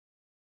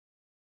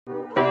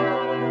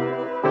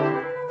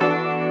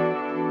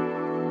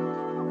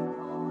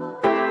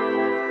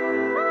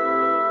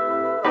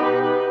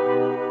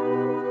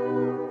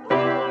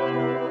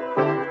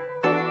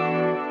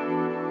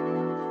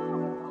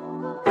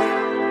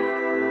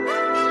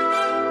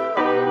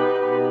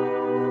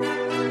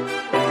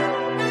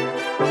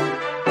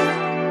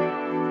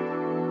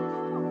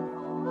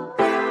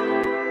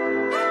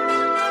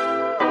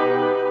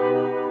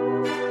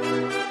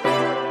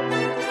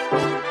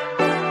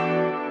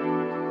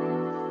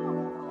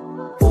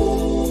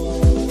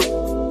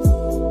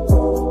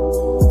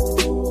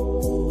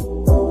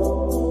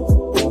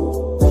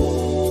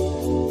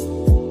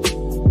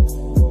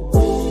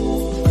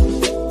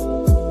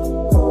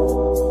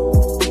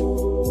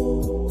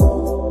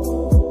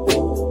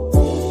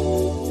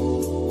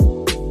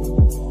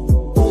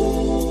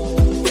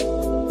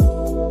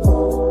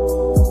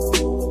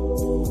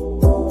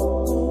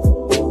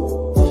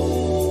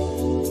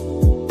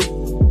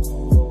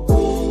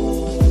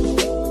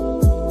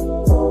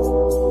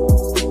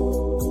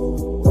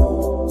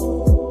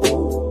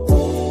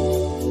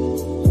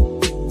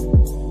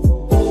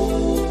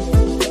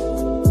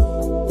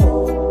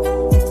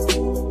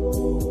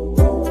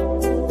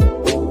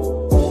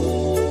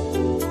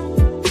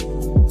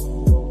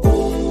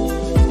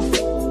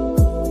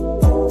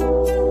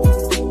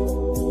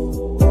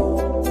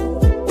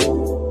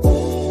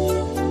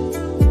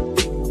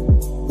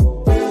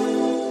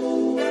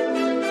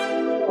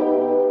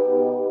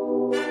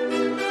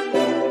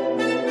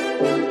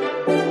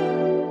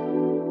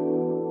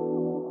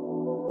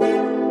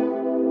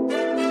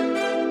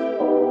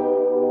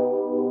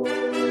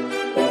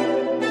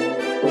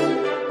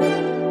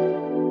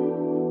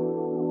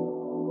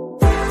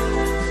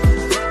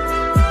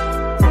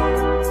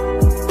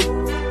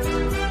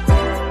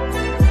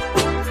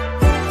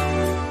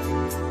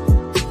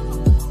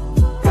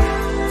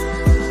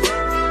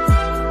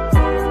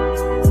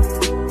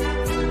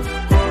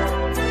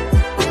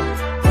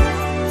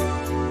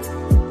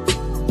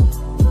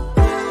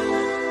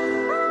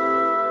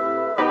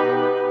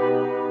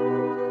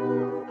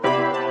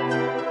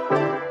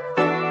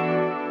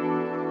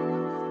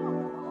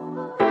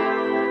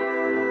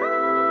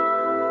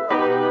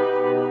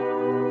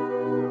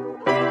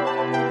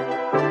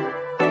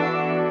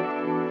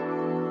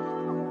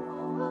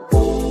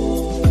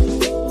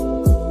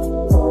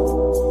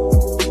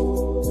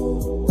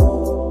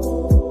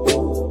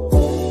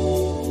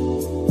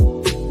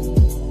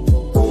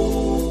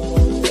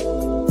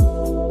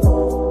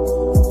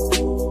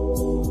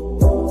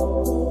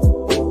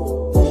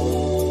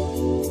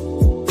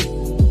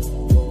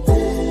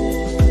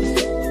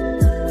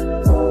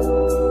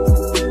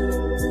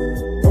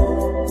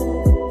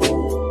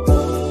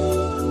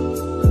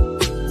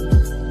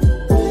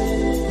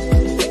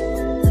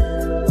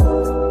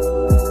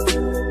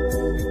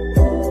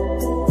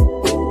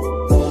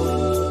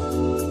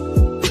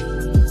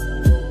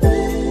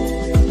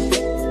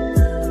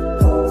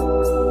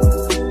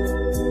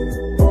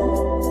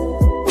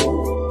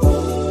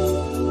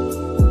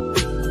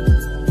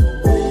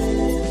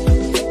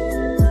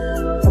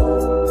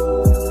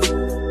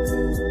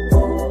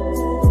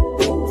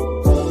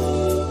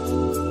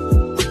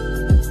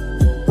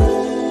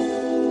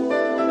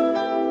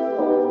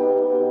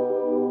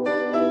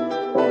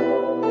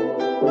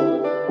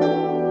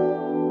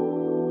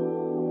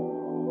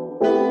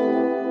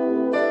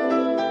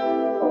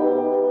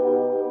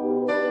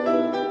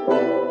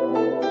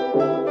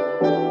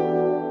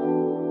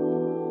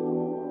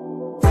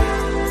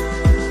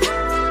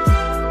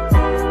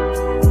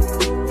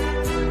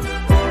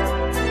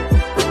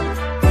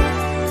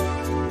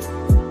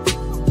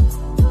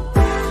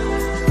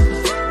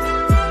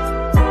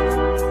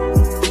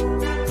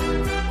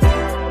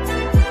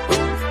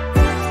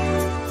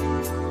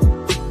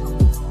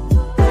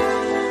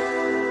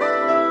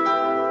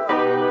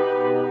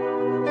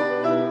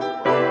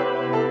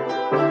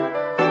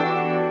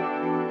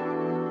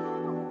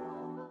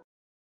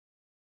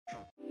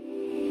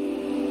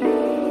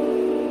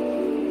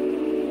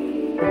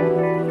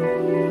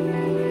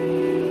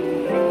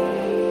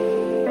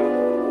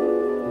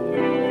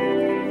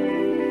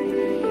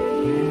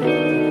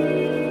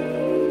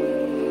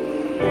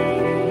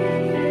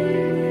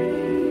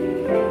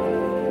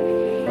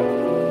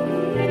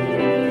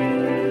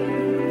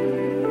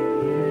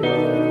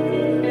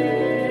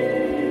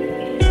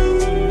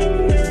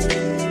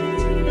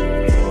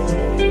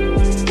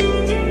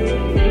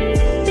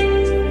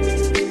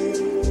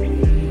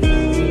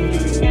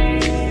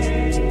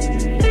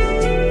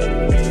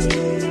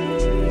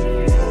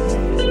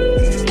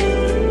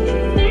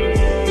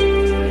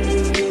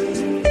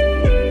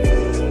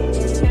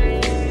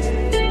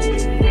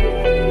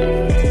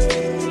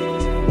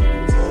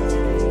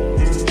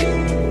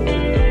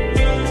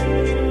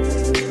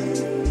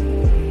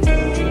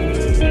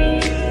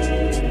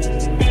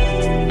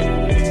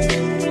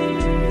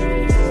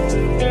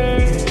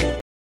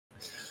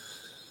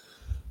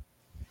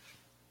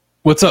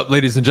What's up,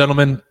 ladies and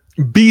gentlemen?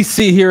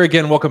 BC here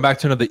again. Welcome back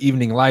to another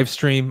evening live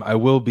stream. I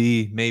will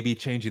be maybe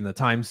changing the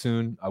time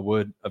soon. I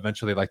would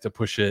eventually like to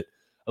push it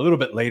a little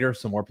bit later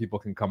so more people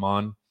can come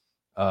on.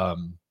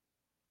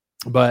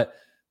 But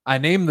I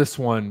named this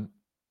one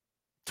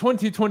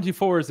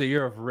 2024 is a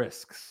year of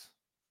risks.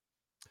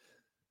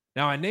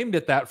 Now, I named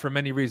it that for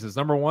many reasons.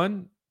 Number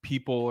one,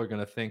 people are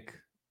going to think,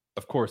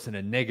 of course, in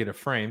a negative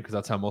frame, because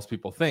that's how most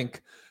people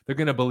think. They're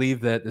going to believe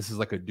that this is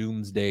like a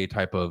doomsday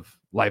type of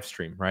live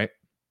stream, right?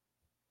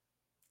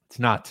 It's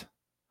not.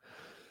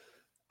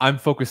 I'm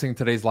focusing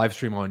today's live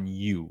stream on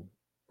you,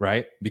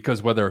 right?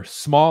 Because whether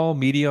small,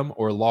 medium,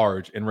 or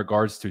large in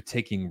regards to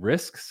taking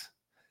risks,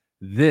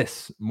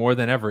 this more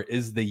than ever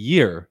is the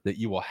year that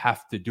you will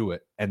have to do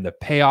it. And the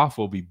payoff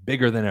will be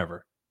bigger than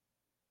ever.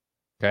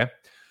 Okay.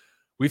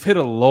 We've hit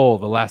a lull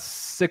the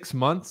last 6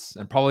 months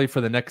and probably for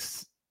the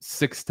next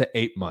 6 to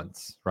 8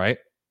 months, right?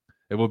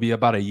 It will be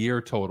about a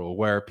year total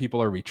where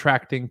people are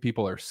retracting,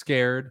 people are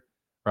scared,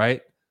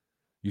 right?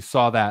 You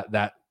saw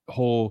that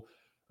whole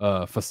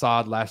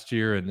facade last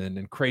year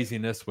and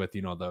craziness with,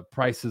 the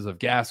prices of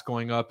gas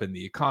going up and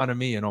the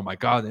economy and, oh my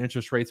God, the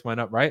interest rates went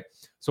up, right?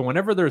 So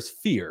whenever there's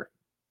fear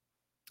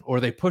or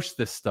they push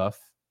this stuff,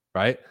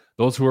 right,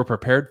 those who are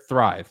prepared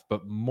thrive.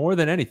 But more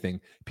than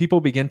anything,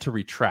 people begin to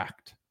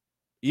retract.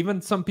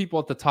 Even some people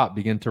at the top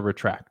begin to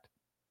retract.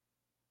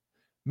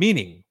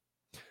 Meaning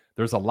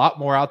there's a lot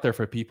more out there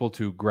for people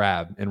to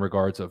grab in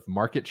regards of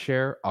market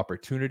share,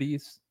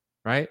 opportunities,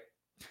 right?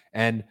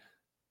 And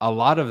a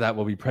lot of that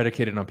will be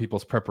predicated on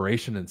people's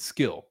preparation and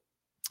skill.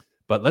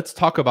 But let's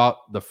talk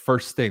about the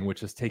first thing,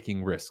 which is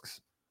taking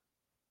risks.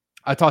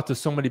 I talk to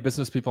so many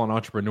business people and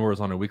entrepreneurs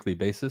on a weekly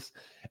basis,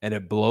 and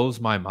it blows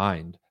my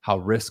mind how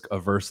risk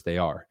averse they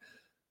are.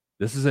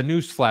 This is a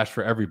news flash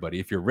for everybody.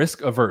 If you're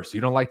risk averse,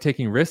 you don't like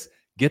taking risks,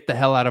 get the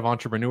hell out of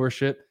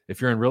entrepreneurship. If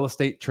you're in real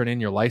estate, turn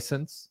in your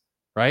license,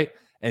 right?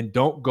 And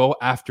don't go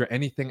after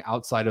anything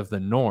outside of the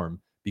norm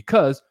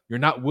because you're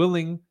not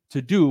willing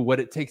to do what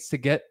it takes to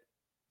get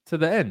to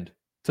the end,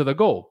 to the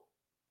goal,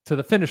 to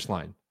the finish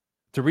line,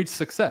 to reach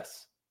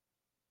success.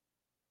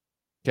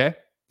 Okay?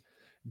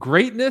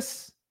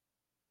 Greatness,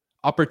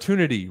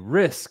 opportunity,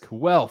 risk,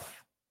 wealth,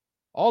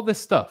 all this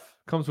stuff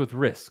comes with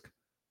risk.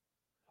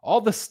 All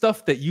the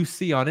stuff that you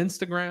see on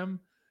Instagram,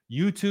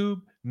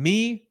 YouTube,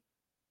 me,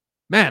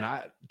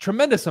 man,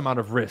 tremendous amount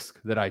of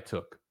risk that I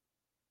took.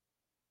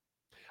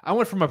 I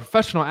went from a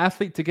professional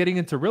athlete to getting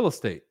into real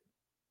estate.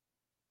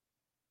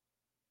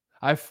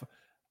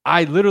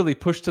 I literally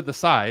pushed to the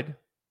side,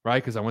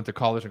 right? Because I went to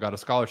college and got a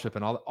scholarship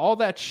and all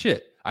that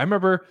shit. I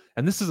remember,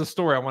 and this is a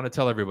story I want to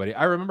tell everybody.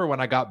 I remember when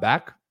I got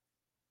back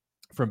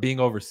from being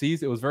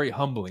overseas, it was very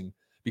humbling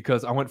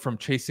because I went from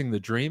chasing the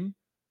dream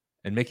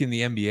and making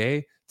the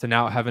MBA to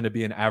now having to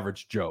be an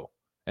average Joe.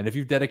 And if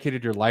you've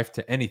dedicated your life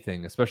to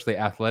anything, especially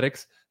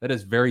athletics, that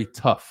is very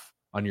tough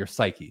on your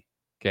psyche.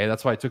 Okay.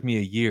 That's why it took me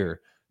a year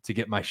to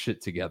get my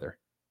shit together.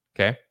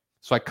 Okay.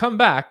 So I come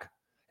back,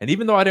 and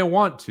even though I didn't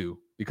want to,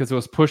 because it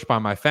was pushed by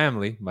my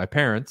family, my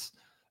parents,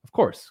 of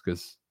course,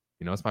 because,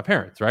 it's my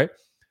parents, right?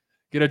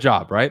 Get a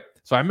job, right?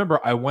 So I remember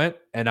I went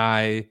and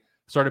I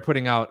started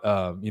putting out,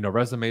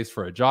 resumes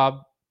for a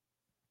job,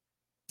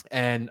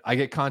 and I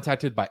get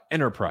contacted by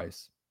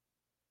Enterprise.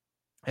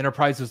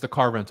 Enterprise is the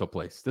car rental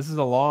place. This is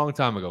a long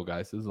time ago,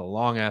 guys. This is a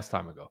long ass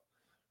time ago,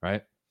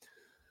 right?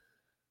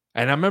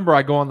 And I remember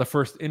I go on the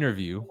first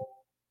interview,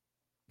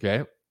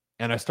 okay?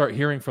 And I start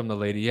hearing from the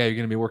lady, yeah, you're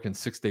going to be working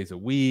 6 days a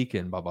week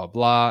and blah, blah,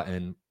 blah.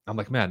 And I'm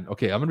like, man,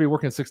 okay, I'm going to be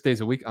working 6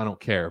 days a week. I don't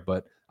care,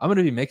 but I'm going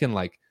to be making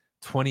like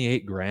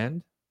 28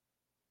 grand,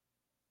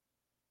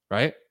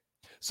 right?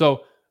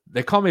 So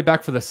they call me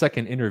back for the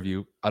second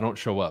interview. I don't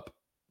show up.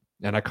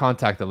 And I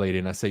contact the lady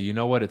and I say, you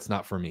know what? It's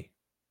not for me.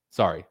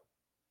 Sorry.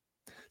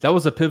 That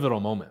was a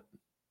pivotal moment.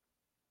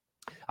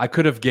 I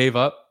could have gave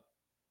up.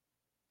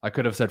 I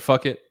could have said,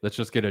 fuck it, let's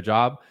just get a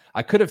job.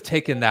 I could have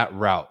taken that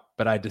route,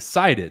 but I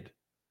decided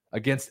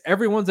against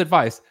everyone's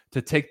advice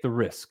to take the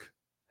risk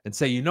and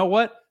say, you know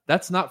what?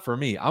 That's not for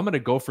me. I'm going to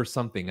go for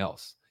something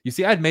else. You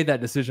see, I'd made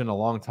that decision a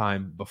long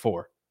time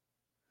before.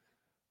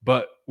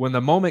 But when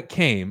the moment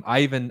came, I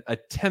even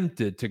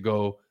attempted to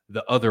go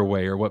the other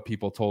way or what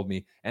people told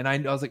me. And I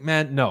was like,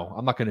 man, no,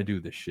 I'm not going to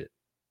do this shit.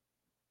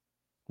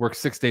 Work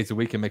 6 days a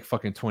week and make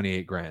fucking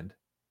 28 grand.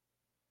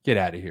 Get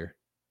out of here.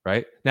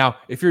 Right? Now,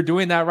 if you're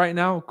doing that right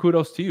now,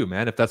 kudos to you,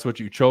 man. If that's what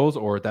you chose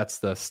or that's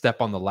the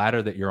step on the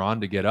ladder that you're on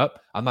to get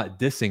up, I'm not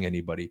dissing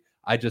anybody.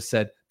 I just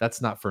said,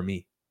 that's not for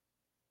me.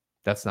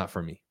 That's not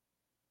for me.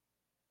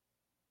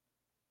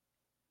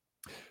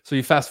 So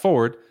you fast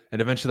forward,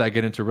 and eventually I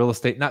get into real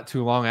estate not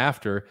too long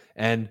after.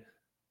 And,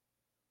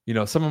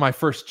 some of my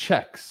first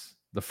checks,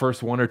 the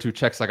first 1 or 2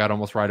 checks I got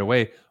almost right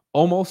away,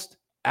 almost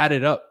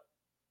added up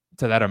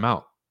to that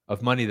amount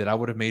of money that I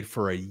would have made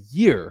for a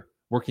year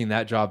working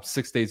that job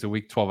 6 days a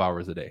week, 12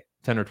 hours a day,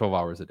 10 or 12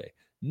 hours a day.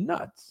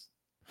 Nuts.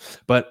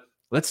 But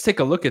let's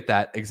take a look at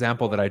that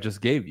example that I just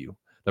gave you.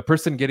 The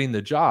person getting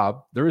the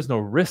job, there is no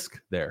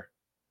risk there.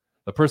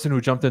 The person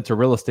who jumped into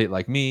real estate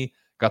like me,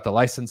 got the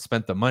license,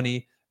 spent the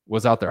money,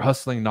 was out there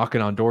hustling,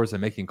 knocking on doors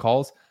and making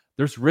calls.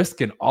 There's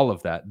risk in all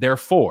of that.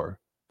 Therefore,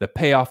 the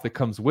payoff that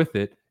comes with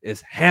it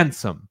is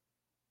handsome.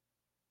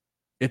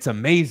 It's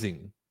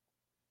amazing.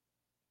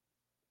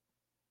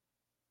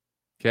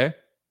 Okay?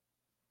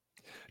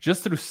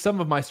 Just through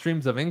some of my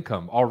streams of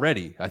income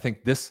already, I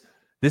think this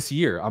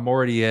year I'm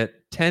already at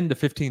 10 to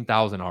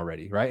 15,000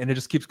 already, right? And it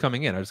just keeps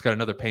coming in. I just got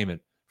another payment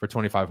for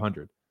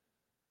 2,500,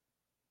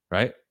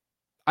 right?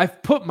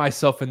 I've put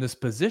myself in this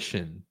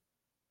position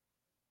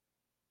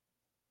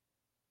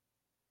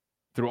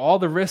through all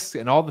the risks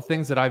and all the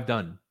things that I've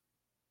done.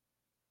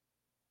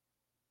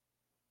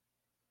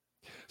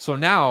 So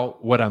now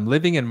what I'm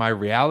living in my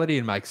reality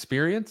and my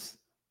experience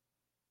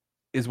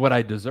is what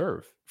I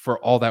deserve for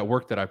all that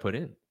work that I put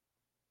in.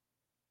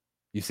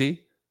 You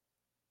see?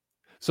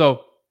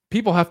 So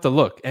people have to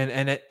look.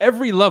 And at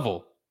every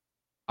level,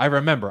 I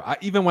remember,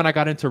 even when I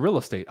got into real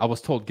estate, I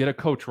was told, get a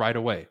coach right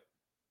away.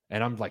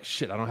 And I'm like,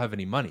 shit, I don't have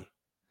any money.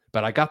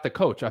 But I got the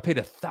coach. I paid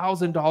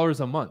 $1,000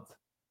 a month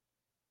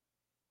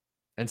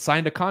and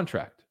signed a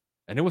contract.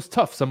 And it was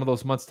tough some of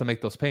those months to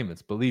make those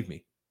payments, believe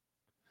me.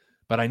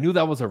 But I knew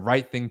that was a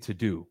right thing to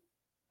do.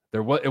 It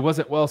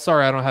wasn't, well,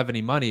 sorry, I don't have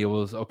any money. It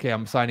was, okay,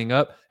 I'm signing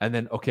up. And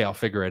then, okay, I'll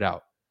figure it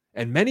out.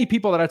 And many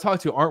people that I talk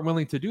to aren't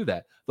willing to do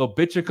that. They'll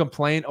bitch and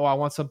complain, oh, I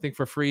want something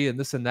for free and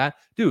this and that.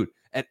 Dude,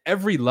 at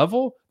every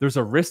level, there's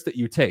a risk that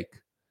you take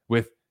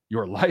with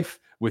your life,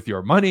 with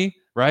your money,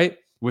 right?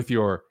 With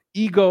your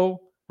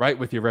ego, right?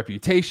 With your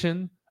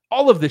reputation.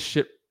 All of this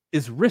shit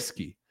is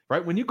risky,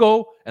 right? When you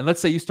go and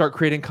let's say you start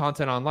creating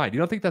content online, you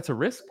don't think that's a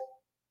risk?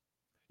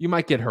 You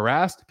might get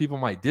harassed. People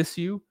might diss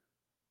you,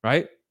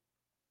 right?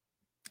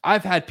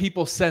 I've had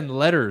people send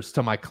letters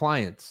to my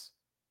clients,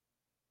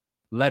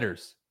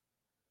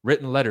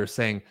 written letters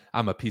saying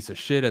I'm a piece of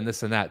shit and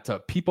this and that to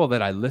people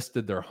that I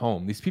listed their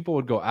home. These people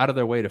would go out of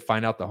their way to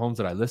find out the homes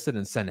that I listed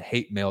and send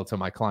hate mail to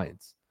my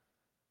clients.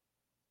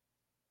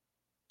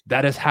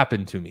 That has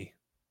happened to me,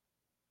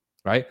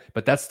 right?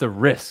 But that's the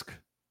risk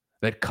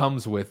that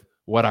comes with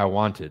what I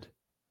wanted.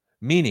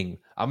 Meaning,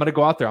 I'm going to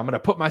go out there, I'm going to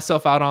put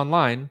myself out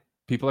online.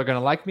 People are going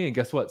to like me. And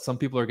guess what? Some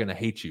people are going to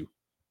hate you.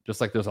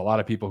 Just like there's a lot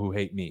of people who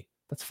hate me.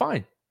 That's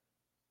fine.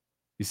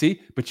 You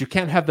see? But you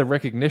can't have the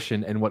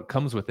recognition and what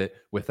comes with it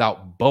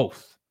without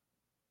both.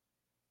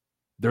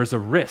 There's a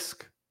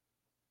risk.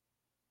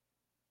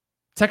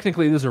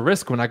 Technically, there's a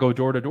risk when I go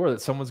door to door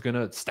that someone's going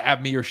to stab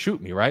me or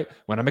shoot me, right?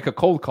 When I make a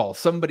cold call,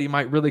 somebody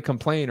might really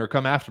complain or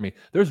come after me.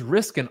 There's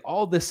risk in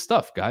all this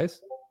stuff, guys.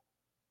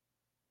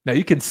 Now,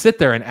 you can sit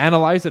there and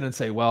analyze it and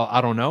say, well,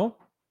 I don't know.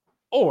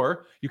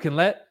 Or you can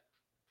let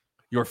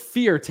your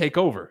fear take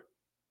over,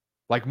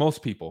 like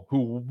most people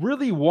who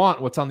really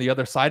want what's on the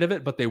other side of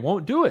it, but they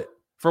won't do it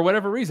for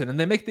whatever reason, and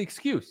they make the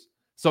excuse.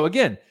 So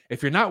again,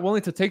 if you're not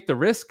willing to take the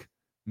risk,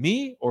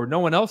 me or no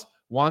one else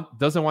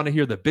doesn't want to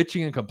hear the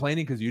bitching and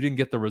complaining because you didn't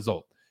get the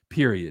result,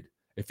 period.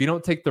 If you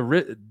don't take the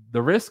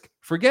risk,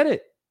 forget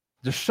it.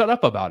 Just shut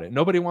up about it.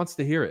 Nobody wants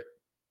to hear it.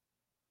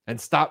 And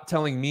stop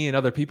telling me and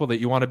other people that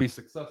you want to be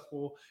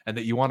successful and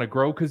that you want to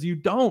grow because you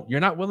don't.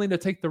 You're not willing to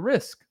take the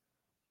risk.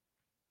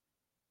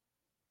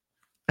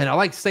 And I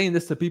like saying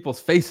this to people's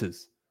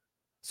faces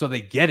so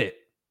they get it.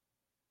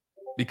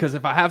 Because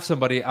if I have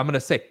somebody, I'm going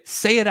to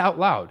say it out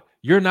loud.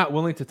 You're not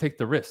willing to take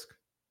the risk.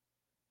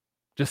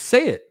 Just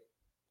say it.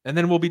 And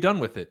then we'll be done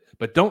with it.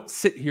 But don't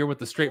sit here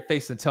with a straight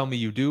face and tell me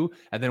you do.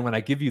 And then when I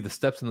give you the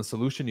steps and the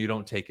solution, you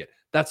don't take it.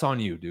 That's on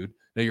you, dude.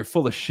 Now you're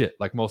full of shit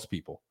like most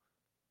people.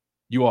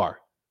 You are,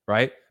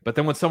 right? But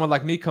then when someone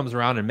like me comes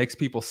around and makes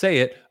people say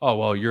it, oh,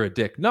 well, you're a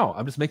dick. No,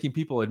 I'm just making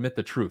people admit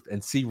the truth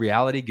and see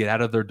reality, get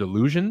out of their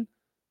delusion,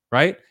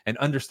 right? And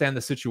understand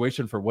the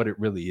situation for what it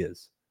really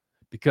is.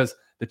 Because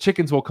the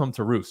chickens will come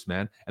to roost,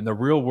 man. And the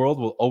real world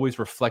will always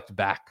reflect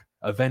back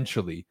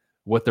eventually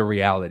what the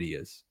reality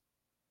is.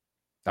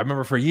 I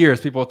remember for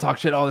years, people would talk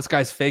shit, oh, this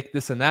guy's fake,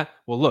 this and that.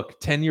 Well, look,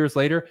 10 years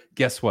later,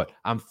 guess what?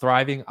 I'm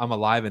thriving, I'm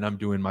alive, and I'm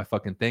doing my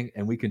fucking thing,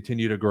 and we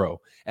continue to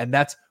grow. And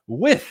that's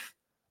with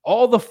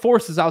all the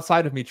forces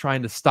outside of me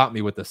trying to stop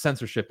me with the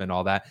censorship and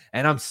all that.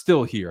 And I'm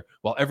still here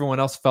while everyone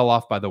else fell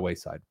off by the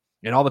wayside.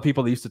 And all the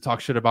people that used to talk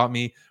shit about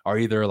me are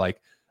either like,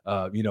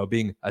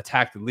 being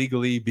attacked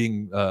legally,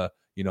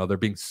 they're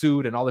being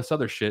sued and all this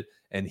other shit.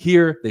 And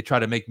here they try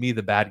to make me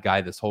the bad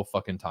guy this whole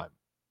fucking time.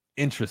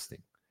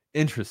 Interesting.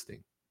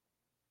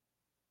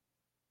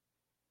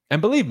 And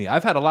believe me,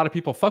 I've had a lot of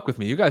people fuck with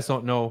me. You guys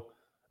don't know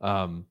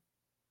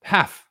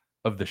half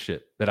of the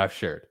shit that I've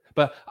shared.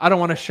 But I don't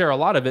want to share a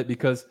lot of it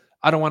because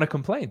I don't want to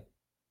complain.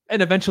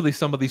 And eventually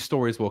some of these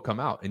stories will come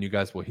out and you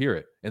guys will hear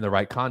it in the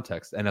right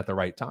context and at the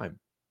right time.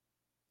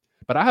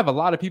 But I have a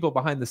lot of people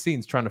behind the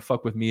scenes trying to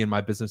fuck with me and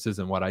my businesses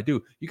and what I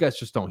do. You guys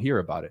just don't hear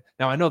about it.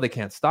 Now, I know they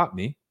can't stop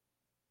me,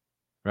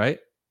 right?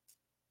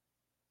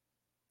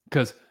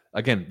 Because,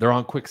 again, they're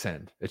on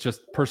quicksand. It's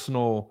just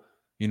personal,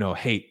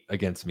 hate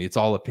against me. It's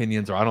all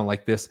opinions or I don't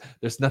like this.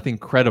 There's nothing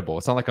credible.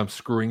 It's not like I'm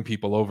screwing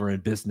people over in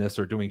business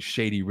or doing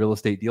shady real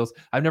estate deals.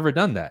 I've never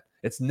done that.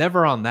 It's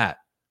never on that,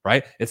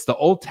 right? It's the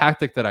old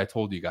tactic that I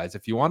told you guys.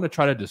 If you want to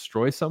try to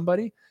destroy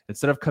somebody,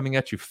 instead of coming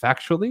at you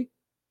factually,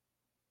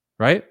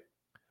 right?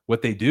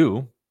 What they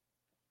do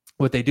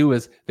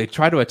is they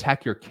try to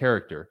attack your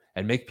character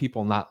and make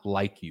people not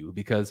like you,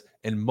 because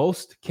in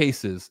most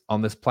cases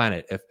on this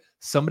planet, if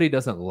somebody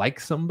doesn't like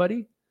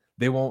somebody,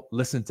 they won't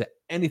listen to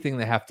anything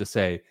they have to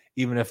say,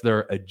 even if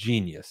they're a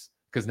genius,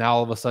 because now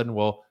all of a sudden,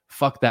 well,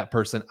 fuck that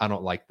person, I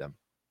don't like them.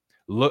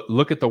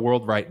 Look at the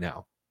world right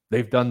now.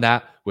 They've done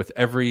that with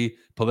every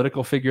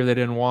political figure they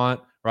didn't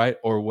want, right?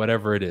 Or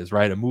whatever it is,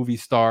 right? A movie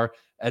star.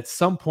 At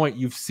some point,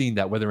 you've seen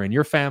that, whether in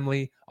your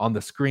family, on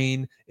the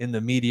screen, in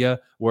the media,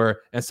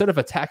 where instead of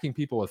attacking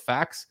people with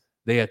facts,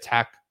 they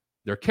attack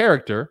their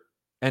character.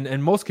 And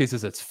in most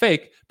cases, it's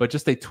fake, but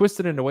just they twist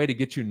it in a way to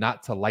get you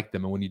not to like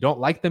them. And when you don't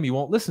like them, you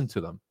won't listen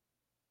to them,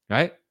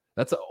 right?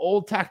 That's an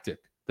old tactic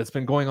that's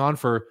been going on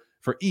for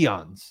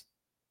eons.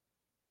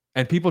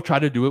 And people try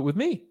to do it with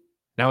me.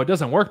 Now, it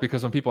doesn't work,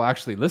 because when people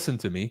actually listen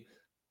to me,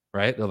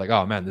 right, they're like,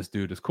 oh man, this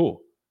dude is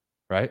cool,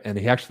 right? And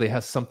he actually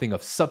has something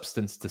of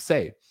substance to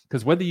say.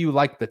 Because whether you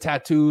like the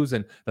tattoos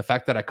and the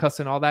fact that I cuss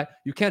and all that,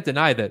 you can't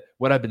deny that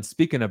what I've been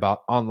speaking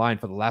about online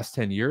for the last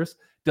 10 years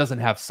doesn't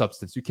have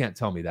substance. You can't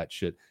tell me that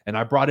shit. And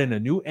I brought in a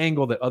new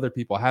angle that other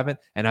people haven't.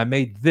 And I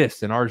made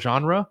this in our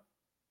genre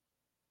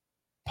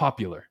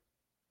popular.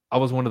 I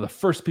was one of the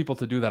first people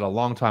to do that a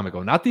long time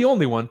ago. Not the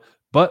only one,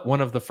 but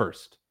one of the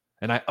first.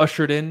 And I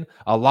ushered in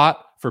a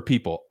lot for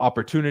people.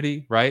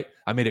 Opportunity, right?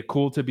 I made it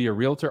cool to be a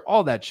realtor,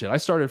 all that shit. I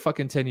started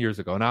fucking 10 years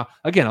ago. Now,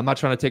 again, I'm not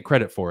trying to take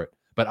credit for it,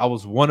 but I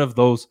was one of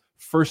those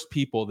first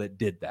people that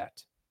did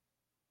that.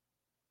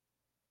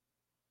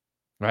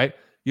 Right?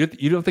 You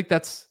don't think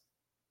that's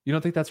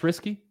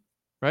risky?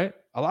 Right?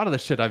 A lot of the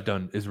shit I've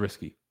done is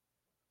risky.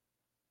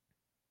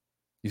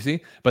 You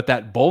see? But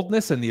that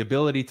boldness and the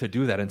ability to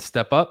do that and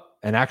step up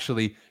and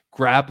actually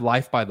grab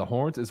life by the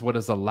horns is what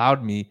has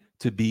allowed me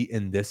to be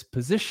in this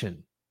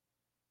position.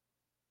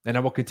 And I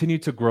will continue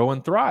to grow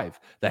and thrive.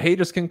 The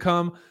haters can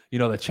come,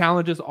 the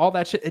challenges, all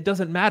that shit. It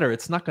doesn't matter.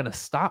 It's not going to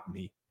stop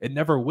me. It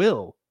never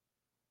will.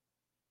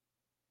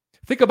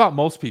 Think about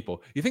most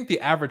people. You think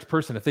the average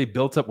person, if they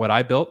built up what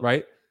I built,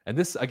 right? And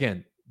this,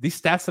 again, these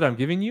stats that I'm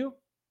giving you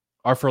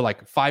are for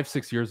like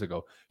 5-6 years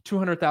ago.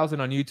 200,000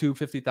 on YouTube,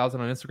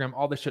 50,000 on Instagram,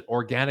 all this shit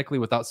organically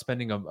without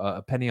spending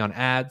a penny on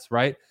ads,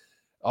 right?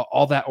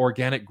 All that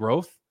organic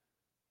growth.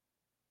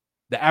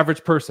 The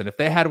average person, if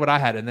they had what I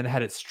had and then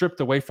had it stripped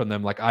away from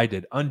them like I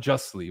did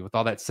unjustly with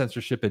all that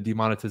censorship and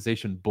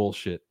demonetization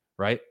bullshit,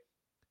 right?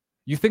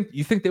 You think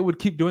they would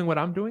keep doing what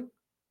I'm doing?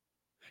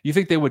 You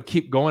think they would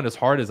keep going as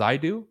hard as I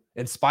do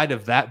in spite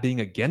of that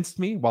being against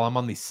me while I'm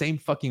on these same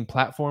fucking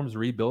platforms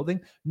rebuilding?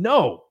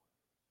 No.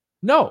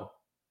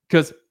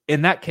 Because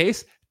in that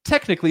case,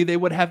 technically they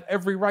would have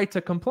every right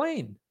to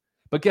complain.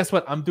 But guess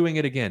what? I'm doing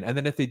it again. And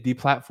then if they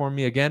deplatform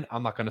me again,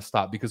 I'm not going to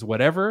stop, because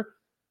whatever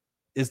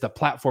is the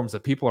platforms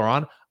that people are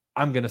on,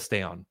 I'm going to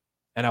stay on.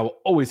 And I will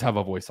always have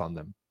a voice on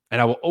them. And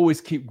I will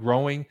always keep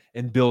growing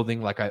and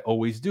building like I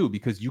always do,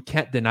 because you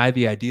can't deny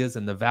the ideas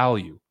and the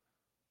value.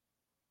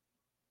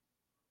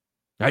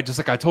 Right? Just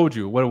like I told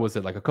you, what was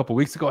it, like a couple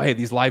weeks ago? Hey,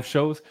 these live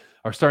shows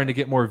are starting to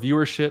get more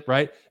viewership,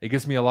 right? It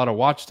gives me a lot of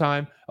watch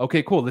time.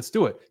 Okay, cool. Let's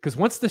do it. Because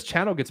once this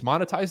channel gets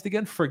monetized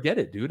again, forget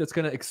it, dude. It's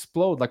going to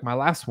explode like my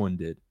last one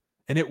did.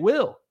 And it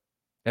will.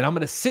 And I'm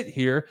going to sit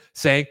here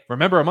saying,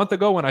 remember a month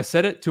ago when I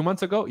said it 2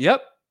 months ago?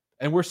 Yep.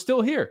 And we're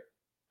still here.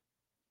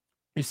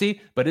 You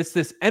see, but it's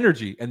this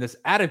energy and this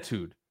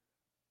attitude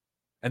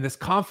and this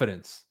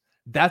confidence.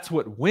 That's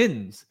what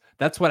wins.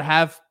 That's what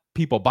have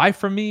people buy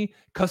from me,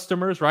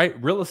 customers,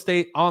 right? Real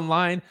estate,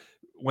 online.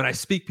 When I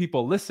speak,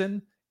 people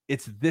listen.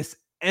 It's this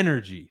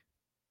energy,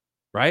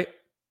 right?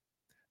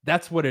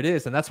 That's what it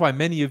is. And that's why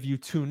many of you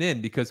tune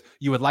in, because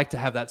you would like to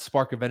have that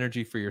spark of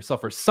energy for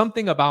yourself, or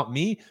something about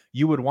me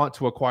you would want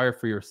to acquire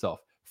for yourself.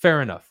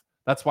 Fair enough.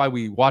 That's why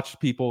we watch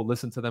people,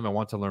 listen to them, and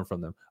want to learn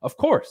from them. Of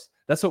course,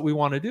 that's what we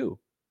want to do,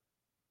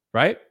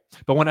 right?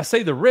 But when I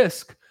say the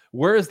risk,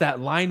 where is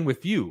that line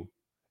with you?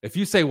 If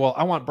you say, well,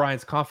 I want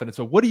Brian's confidence,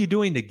 so what are you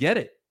doing to get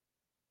it?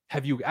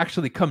 Have you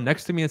actually come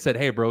next to me and said,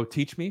 hey, bro,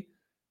 teach me?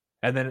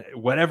 And then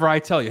whatever I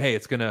tell you, hey,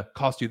 it's going to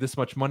cost you this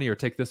much money or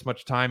take this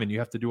much time and you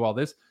have to do all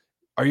this.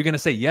 Are you going to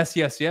say yes,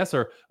 yes, yes?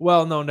 Or,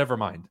 well, no, never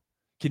mind.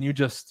 Can you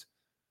just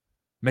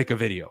make a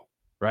video,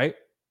 right?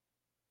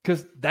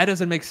 Because that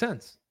doesn't make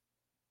sense.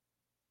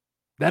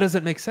 That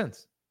doesn't make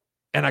sense.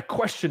 And I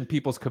question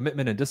people's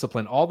commitment and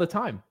discipline all the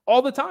time.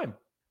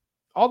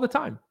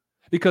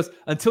 Because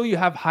until you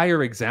have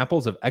higher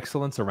examples of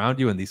excellence around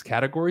you in these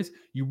categories,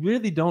 you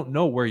really don't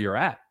know where you're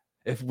at.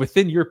 If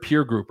within your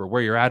peer group or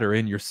where you're at or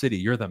in your city,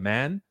 you're the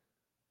man,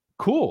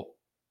 cool.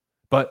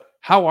 But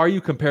how are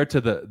you compared to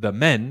the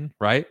men,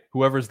 right?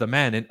 Whoever's the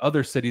man in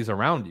other cities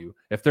around you?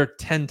 If they're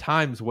 10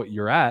 times what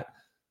you're at,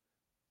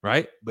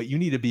 right? But you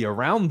need to be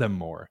around them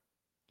more.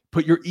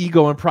 Put your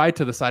ego and pride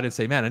to the side and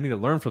say, man, I need to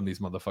learn from these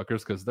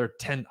motherfuckers because they're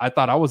 10. I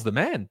thought I was the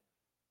man.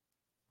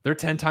 They're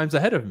 10 times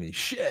ahead of me.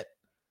 Shit.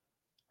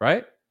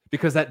 Right?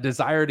 Because that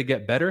desire to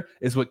get better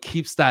is what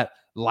keeps that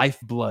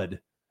lifeblood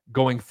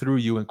going through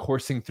you and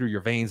coursing through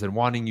your veins and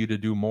wanting you to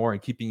do more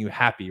and keeping you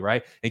happy,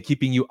 right? And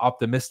keeping you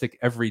optimistic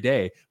every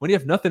day. When you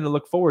have nothing to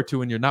look forward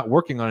to and you're not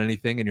working on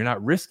anything and you're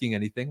not risking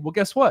anything, well,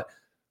 guess what?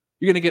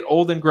 You're going to get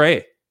old and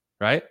gray,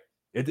 right?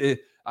 It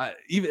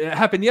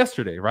happened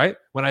yesterday, right?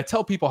 When I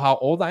tell people how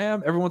old I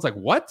am, everyone's like,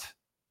 what?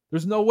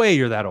 There's no way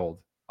you're that old.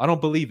 I don't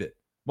believe it.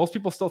 Most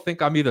people still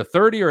think I'm either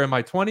 30 or in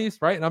my 20s,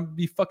 right? And I'm going to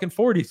be fucking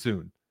 40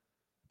 soon.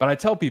 But I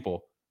tell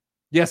people,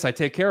 yes, I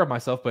take care of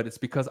myself, but it's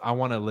because I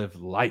want to live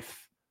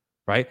life,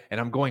 right? And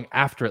I'm going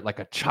after it like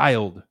a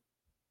child.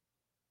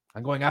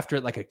 I'm going after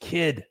it like a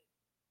kid,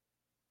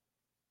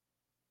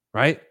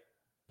 right?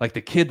 Like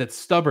the kid that's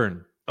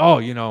stubborn. Oh,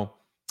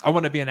 I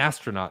want to be an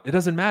astronaut. It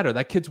doesn't matter.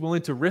 That kid's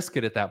willing to risk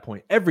it at that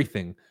point,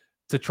 everything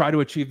to try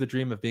to achieve the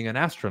dream of being an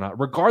astronaut,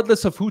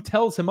 regardless of who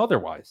tells him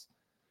otherwise.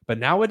 But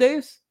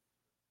nowadays,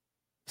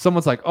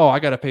 someone's like, oh, I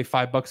got to pay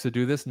 $5 to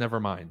do this. Never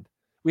mind.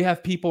 We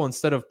have people,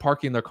 instead of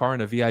parking their car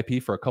in a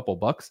VIP for a couple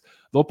bucks,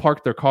 they'll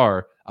park their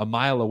car a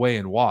mile away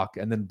and walk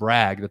and then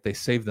brag that they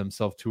saved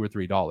themselves $2 or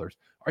 $3.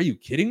 Are you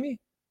kidding me?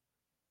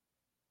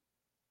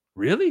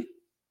 Really?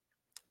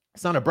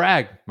 It's not a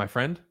brag, my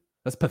friend.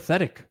 That's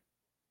pathetic,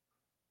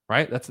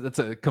 right? That's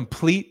a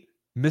complete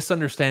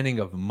misunderstanding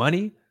of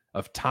money,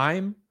 of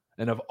time,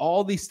 and of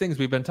all these things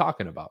we've been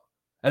talking about.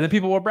 And then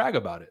people will brag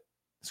about it.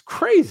 It's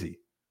crazy,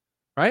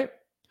 right?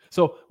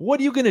 So what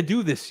are you going to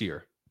do this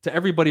year? To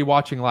everybody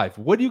watching live,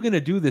 what are you going to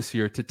do this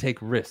year to take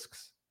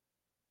risks?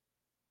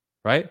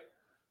 Right?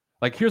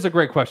 Like, here's a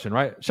great question,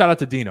 right? Shout out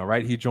to Dino,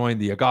 right? He joined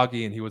the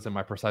Agagi and he was in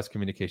my Precise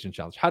Communication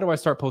Challenge. How do I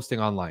start posting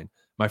online?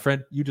 My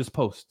friend, you just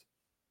post.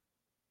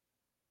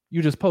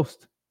 You just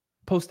post.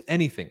 Post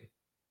anything.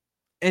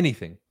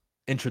 Anything.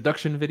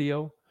 Introduction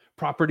video,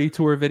 property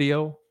tour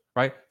video,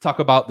 right? Talk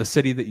about the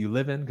city that you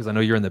live in, because I know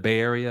you're in the Bay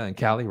Area and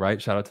Cali,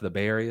 right? Shout out to the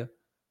Bay Area.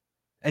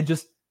 And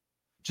just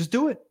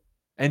do it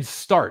and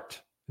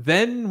start.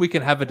 Then we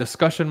can have a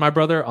discussion, my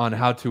brother, on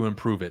how to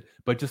improve it.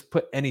 But just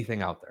put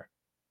anything out there.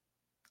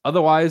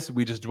 Otherwise,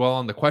 we just dwell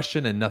on the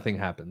question and nothing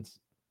happens.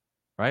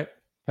 Right?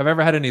 Have I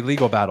ever had any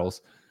legal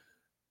battles?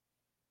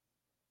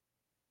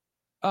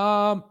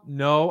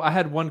 No. I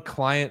had one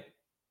client,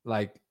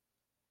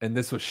 and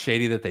this was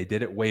shady that they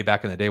did it way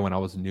back in the day when I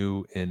was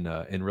new in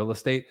real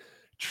estate.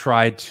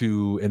 Tried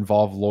to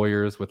involve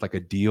lawyers with like a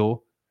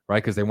deal,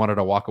 right? Because they wanted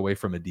to walk away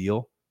from a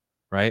deal,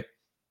 right?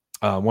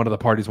 One of the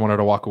parties wanted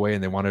to walk away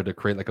and they wanted to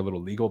create like a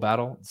little legal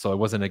battle. So it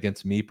wasn't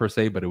against me per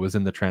se, but it was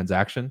in the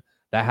transaction.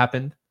 That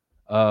happened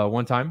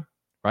one time,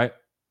 right?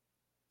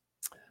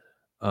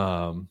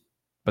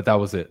 But that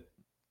was it.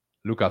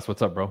 Lucas,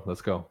 what's up, bro?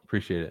 Let's go.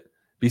 Appreciate it.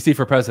 BC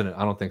for president?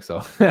 I don't think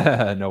so.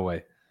 No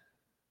way.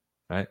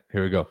 All right,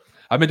 here we go.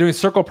 I've been doing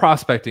circle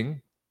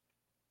prospecting.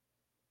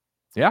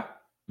 Yeah,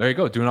 there you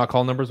go. Do not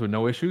call numbers with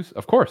no issues.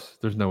 Of course,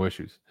 there's no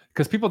issues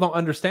because people don't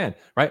understand,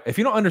 right? If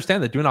you don't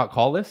understand the do not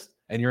call list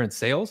and you're in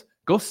sales,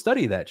 go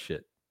study that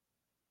shit.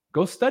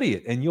 Go study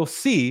it. And you'll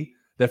see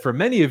that for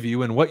many of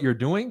you and what you're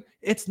doing,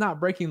 it's not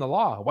breaking the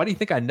law. Why do you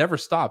think I never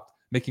stopped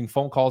making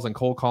phone calls and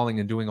cold calling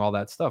and doing all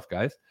that stuff,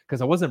 guys?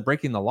 Because I wasn't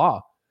breaking the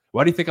law.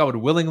 Why do you think I would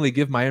willingly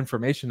give my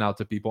information out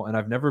to people and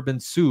I've never been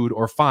sued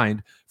or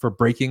fined for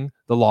breaking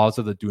the laws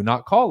of the do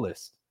not call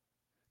list?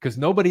 Because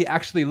nobody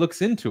actually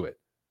looks into it.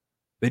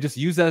 They just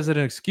use that as an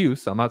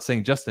excuse. I'm not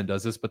saying Justin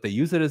does this, but they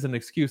use it as an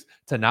excuse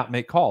to not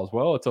make calls.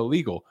 Well, it's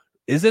illegal.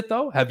 Is it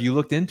though? Have you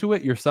looked into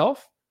it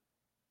yourself?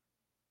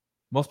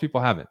 Most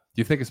people haven't. Do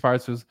you think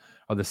Aspirations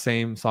are the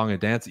same song and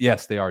dance?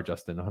 Yes, they are,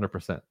 Justin.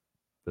 100%.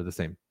 They're the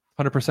same.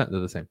 100% they're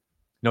the same.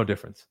 No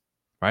difference,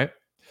 right?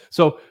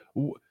 So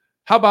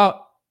how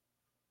about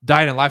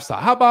diet and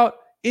lifestyle? How about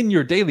in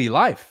your daily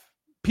life?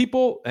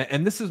 People,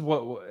 and this is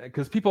what,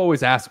 because people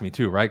always ask me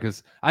too, right?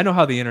 Because I know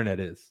how the internet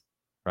is,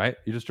 right?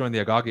 You just joined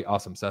the Agagi.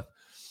 Awesome, Seth.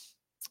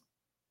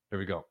 Here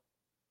we go.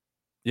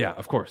 Yeah,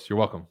 of course. You're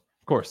welcome.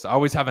 Of course. I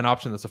always have an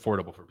option that's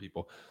affordable for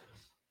people.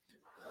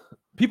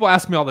 People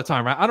ask me all the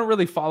time, right? I don't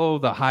really follow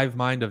the hive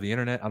mind of the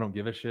internet. I don't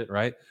give a shit,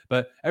 right?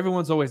 But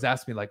everyone's always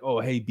asked me like,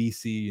 oh, hey,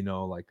 BC,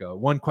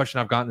 one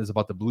question I've gotten is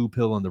about the blue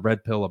pill and the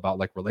red pill about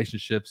like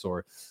relationships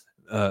or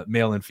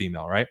male and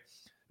female, right?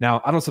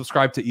 Now, I don't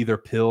subscribe to either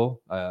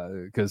pill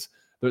because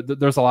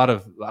there's a lot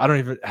of,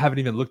 haven't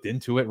even looked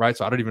into it, right?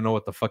 So I don't even know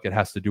what the fuck it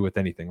has to do with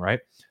anything, right?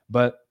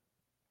 But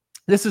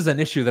this is an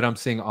issue that I'm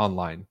seeing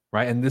online,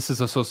 right? And this is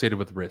associated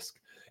with risk.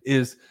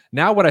 Is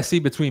now what I see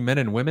between men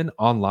and women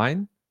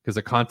online, because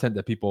the content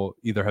that people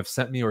either have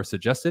sent me or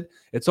suggested,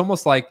 it's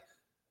almost like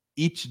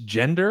each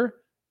gender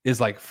is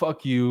like,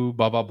 fuck you,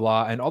 blah, blah,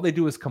 blah. And all they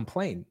do is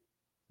complain.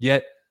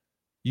 Yet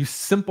you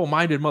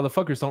simple-minded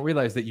motherfuckers don't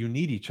realize that you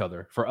need each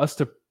other. For us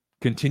to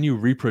continue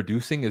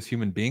reproducing as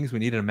human beings, we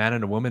need a man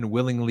and a woman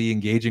willingly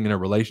engaging in a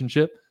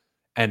relationship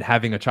and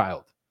having a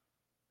child,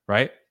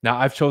 right? Now,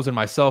 I've chosen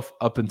myself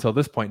up until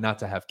this point not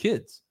to have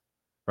kids,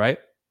 right?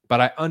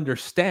 But I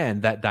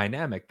understand that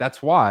dynamic.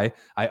 That's why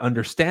I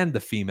understand the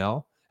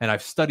female, and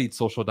I've studied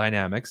social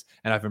dynamics,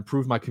 and I've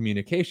improved my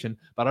communication,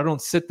 but I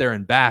don't sit there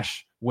and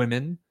bash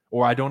women,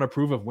 or I don't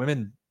approve of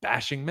women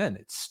bashing men.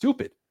 It's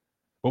stupid.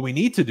 What we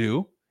need to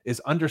do is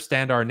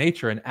understand our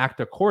nature and act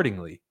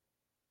accordingly.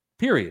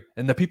 Period.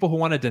 And the people who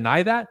want to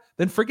deny that,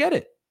 then forget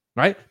it,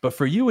 right? But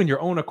for you in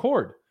your own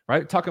accord,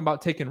 right? Talking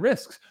about taking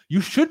risks,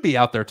 you should be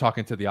out there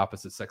talking to the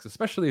opposite sex,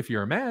 especially if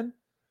you're a man.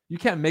 You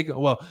can't make it,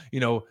 well,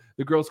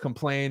 the girls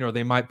complain or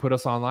they might put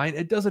us online.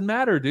 It doesn't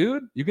matter,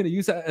 dude. You're going to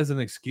use that as an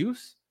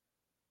excuse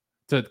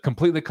to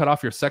completely cut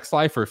off your sex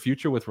life or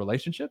future with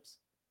relationships?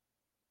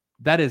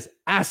 That is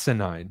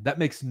asinine. That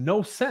makes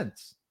no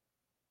sense.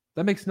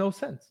 That makes no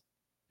sense.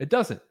 It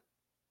doesn't.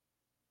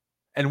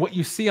 And what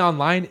you see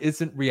online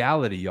isn't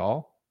reality,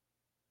 y'all.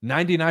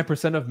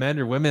 99% of men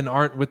or women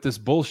aren't with this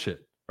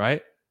bullshit,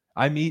 right?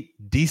 I meet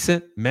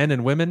decent men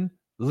and women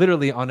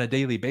literally on a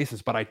daily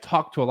basis, but I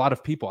talk to a lot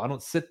of people. I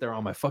don't sit there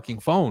on my fucking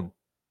phone.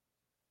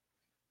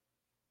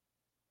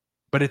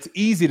 But it's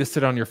easy to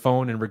sit on your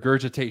phone and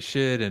regurgitate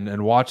shit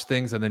and watch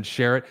things and then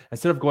share it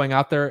instead of going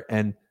out there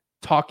and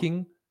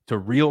talking to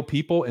real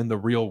people in the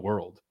real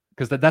world.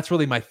 Because that's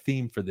really my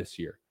theme for this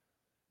year.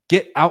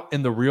 Get out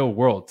in the real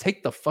world.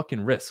 Take the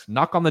fucking risk.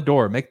 Knock on the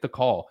door. Make the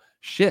call.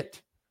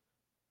 Shit.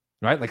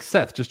 Right? Like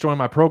Seth just joined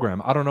my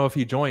program. I don't know if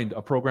he joined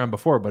a program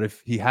before, but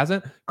if he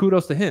hasn't,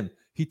 kudos to him.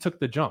 He took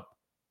the jump.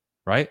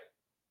 Right?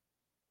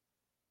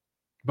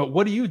 But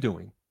what are you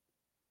doing?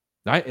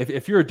 Right?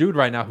 If you're a dude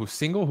right now who's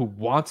single, who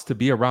wants to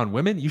be around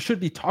women, you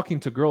should be talking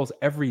to girls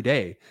every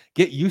day.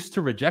 Get used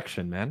to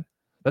rejection, man.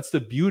 That's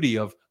the beauty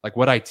of like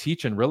what I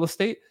teach in real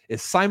estate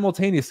is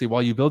simultaneously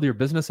while you build your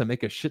business and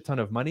make a shit ton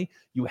of money,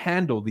 you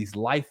handle these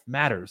life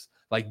matters,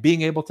 like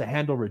being able to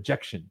handle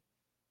rejection.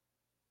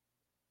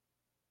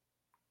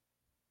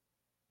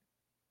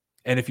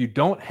 And if you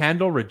don't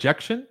handle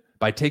rejection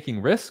by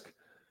taking risk,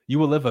 you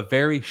will live a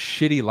very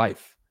shitty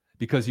life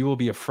because you will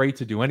be afraid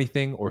to do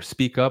anything or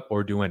speak up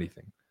or do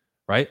anything,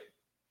 right?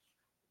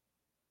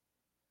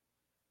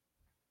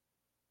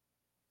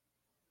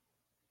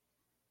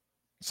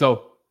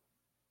 So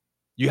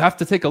you have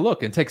to take a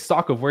look and take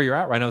stock of where you're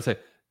at right now and say,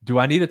 do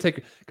I need to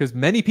take, because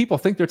many people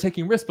think they're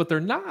taking risks, but they're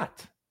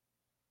not.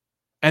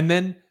 And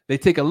then they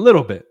take a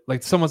little bit.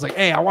 Like someone's like,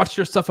 hey, I watched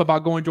your stuff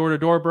about going door to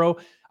door, bro.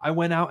 I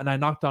went out and I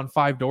knocked on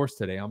 5 doors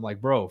today. I'm like,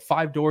 bro,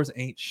 5 doors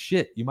ain't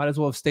shit. You might as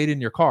well have stayed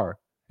in your car.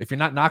 If you're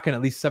not knocking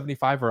at least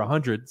 75 or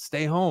 100,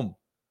 stay home.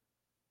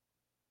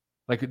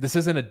 Like this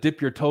isn't a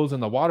dip your toes in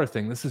the water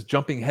thing. This is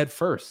jumping head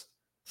first.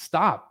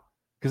 Stop.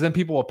 Because then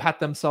people will pat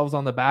themselves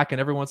on the back and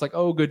everyone's like,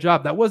 oh, good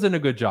job. That wasn't a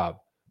good job.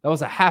 That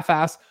was a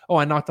half-ass. Oh,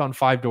 I knocked on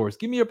 5 doors.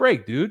 Give me a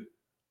break, dude.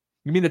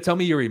 You mean to tell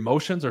me your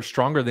emotions are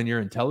stronger than your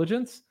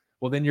intelligence?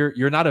 Well, then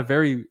you're not a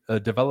very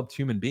developed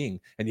human being,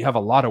 and you have a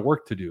lot of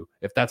work to do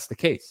if that's the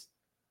case.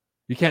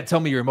 You can't tell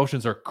me your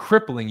emotions are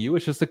crippling you.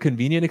 It's just a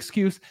convenient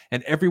excuse,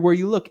 and everywhere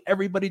you look,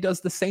 everybody does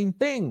the same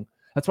thing.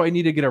 That's why you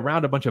need to get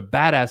around a bunch of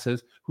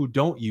badasses who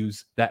don't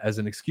use that as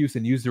an excuse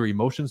and use their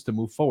emotions to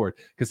move forward,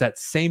 because that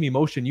same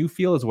emotion you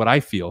feel is what I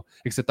feel,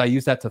 except I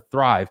use that to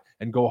thrive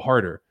and go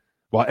harder,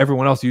 while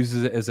everyone else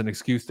uses it as an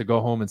excuse to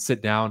go home and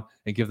sit down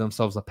and give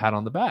themselves a pat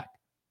on the back.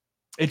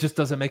 It just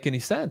doesn't make any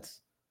sense,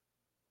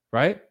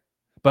 right?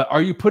 But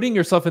are you putting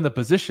yourself in the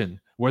position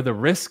where the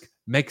risk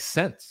makes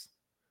sense?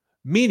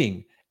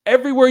 Meaning,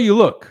 everywhere you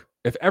look,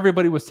 if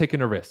everybody was taking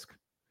a risk,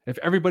 if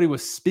everybody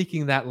was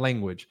speaking that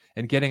language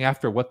and getting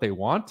after what they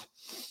want,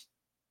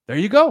 there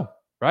you go,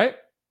 right?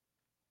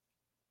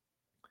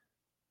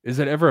 Is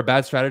it ever a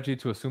bad strategy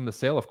to assume the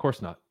sale? Of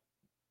course not.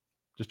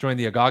 Just join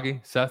the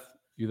Agagi. Seth,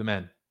 you the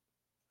man.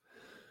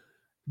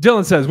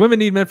 Dylan says, women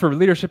need men for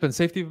leadership and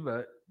safety,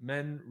 but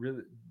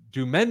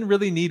do men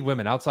really need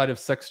women outside of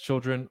sex,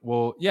 children?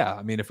 Well, yeah.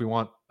 I mean, if we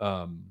want,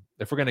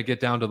 if we're going to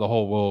get down to the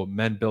whole, well,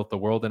 men built the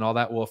world and all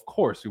that, well, of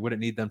course, we wouldn't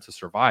need them to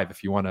survive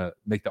if you want to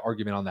make the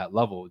argument on that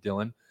level,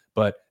 Dylan.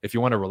 But if you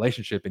want a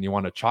relationship and you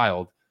want a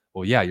child,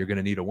 well, yeah, you're going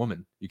to need a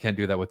woman. You can't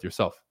do that with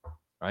yourself,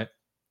 right?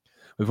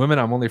 With women,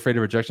 I'm only afraid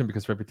of rejection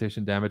because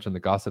reputation damage and the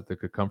gossip that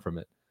could come from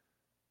it.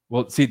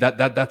 Well, see,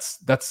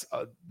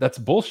 that's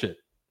bullshit.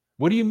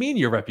 What do you mean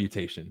your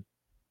reputation?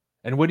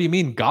 And what do you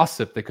mean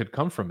gossip that could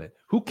come from it?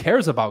 Who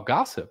cares about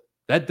gossip?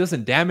 That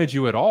doesn't damage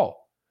you at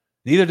all.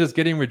 Neither does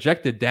getting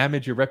rejected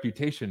damage your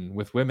reputation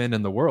with women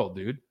in the world,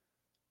 dude.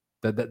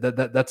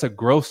 That's a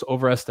gross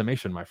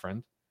overestimation, my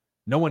friend.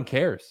 No one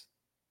cares.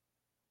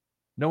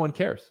 No one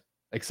cares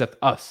except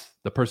us,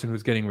 the person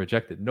who's getting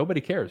rejected. Nobody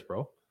cares,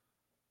 bro.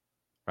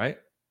 Right?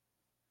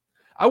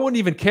 I wouldn't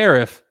even care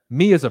if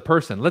me as a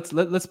person,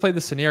 let's play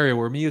the scenario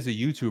where me as a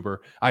YouTuber,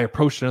 I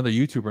approached another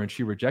YouTuber and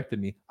she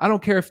rejected me. I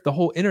don't care if the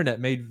whole internet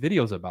made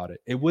videos about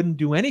it. It wouldn't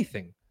do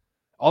anything.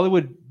 All it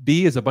would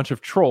be is a bunch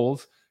of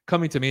trolls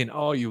coming to me and,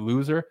 oh, you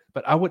loser.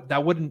 But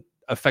that wouldn't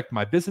affect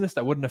my business.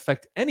 That wouldn't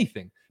affect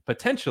anything.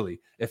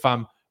 Potentially, if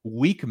I'm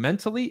weak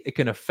mentally, it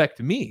can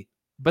affect me.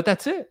 But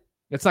that's it.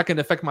 It's not going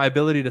to affect my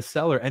ability to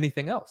sell or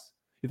anything else.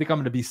 You think I'm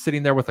going to be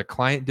sitting there with a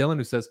client, Dylan,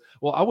 who says,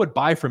 well, I would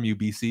buy from you,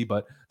 BC,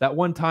 but that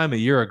one time a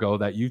year ago,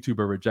 that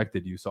YouTuber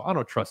rejected you, so I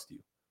don't trust you.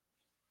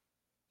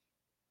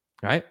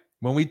 Right?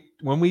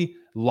 When we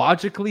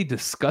logically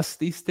discuss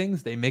these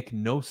things, they make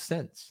no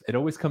sense. It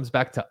always comes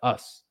back to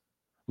us.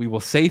 We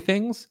will say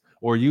things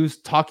or use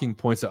talking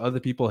points that other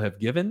people have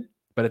given,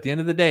 But at the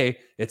end of the day,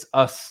 it's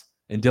us.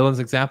 In Dylan's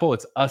example,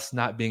 it's us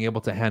not being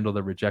able to handle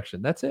the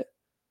rejection. That's it.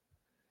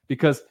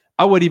 Because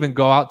I would even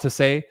go out to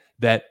say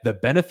that the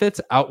benefits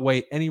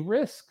outweigh any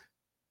risk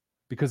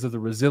because of the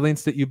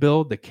resilience that you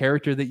build, the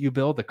character that you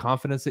build, the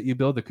confidence that you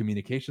build, the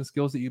communication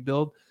skills that you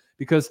build.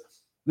 Because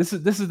this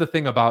is the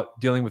thing about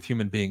dealing with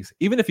human beings.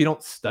 Even if you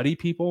don't study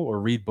people or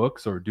read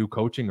books or do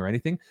coaching or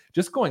anything,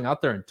 just going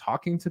out there and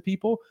talking to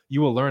people,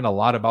 you will learn a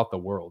lot about the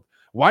world.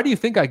 Why do you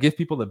think I give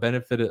people the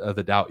benefit of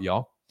the doubt,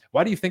 y'all?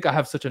 Why do you think I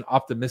have such an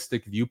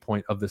optimistic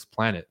viewpoint of this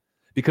planet?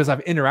 Because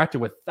I've interacted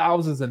with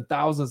thousands and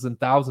thousands and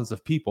thousands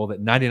of people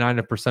that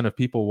 99% of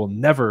people will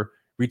never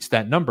reach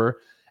that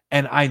number.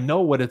 And I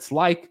know what it's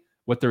like,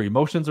 what their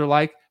emotions are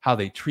like, how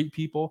they treat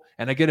people.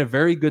 And I get a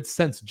very good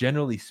sense,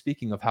 generally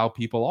speaking, of how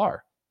people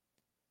are.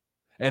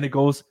 And it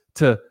goes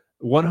to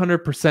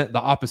 100% the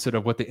opposite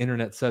of what the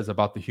internet says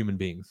about the human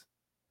beings,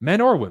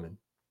 men or women.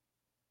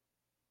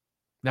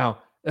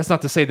 Now, that's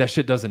not to say that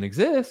shit doesn't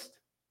exist,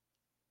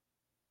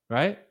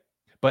 right?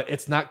 But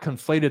it's not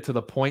conflated to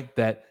the point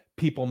that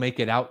people make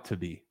it out to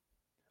be.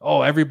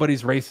 Oh,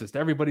 everybody's racist.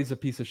 Everybody's a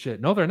piece of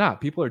shit. No, they're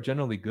not. People are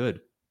generally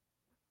good.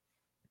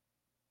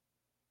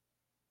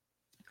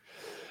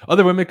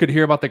 Other women could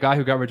hear about the guy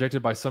who got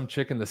rejected by some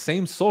chick in the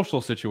same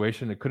social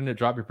situation and couldn't it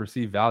drop your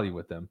perceived value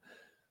with them?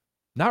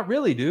 Not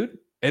really, dude.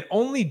 It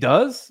only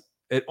does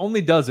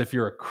if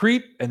you're a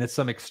creep and it's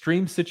some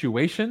extreme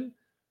situation,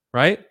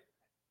 right?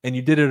 And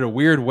you did it a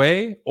weird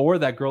way, or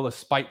that girl is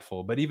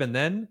spiteful. But even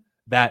then,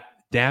 that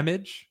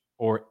damage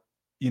or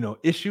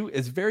issue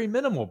is very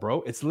minimal,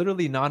 bro. It's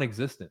literally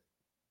non-existent.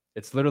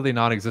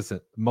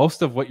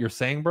 Most of what you're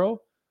saying, bro,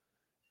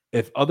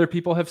 if other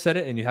people have said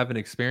it and you haven't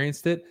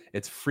experienced it,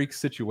 it's freak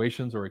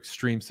situations or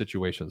extreme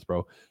situations,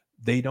 bro.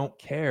 They don't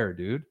care,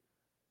 dude.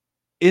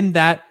 In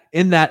that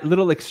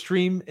little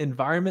extreme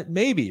environment,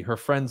 maybe her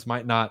friends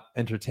might not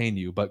entertain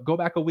you, but go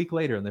back a week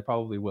later and they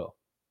probably will.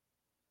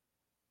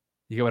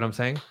 You get what I'm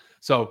saying?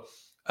 So,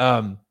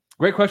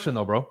 great question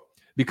though, bro,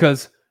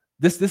 because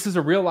this is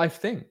a real life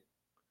thing.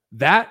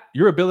 That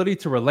your ability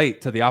to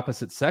relate to the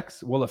opposite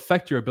sex will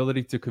affect your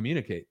ability to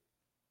communicate.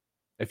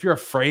 If you're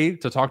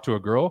afraid to talk to a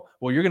girl,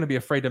 well, you're going to be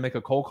afraid to make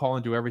a cold call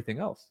and do everything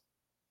else.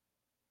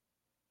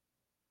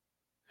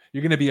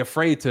 You're going to be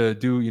afraid to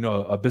do,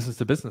 a business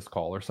to business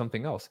call or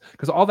something else,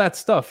 because all that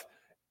stuff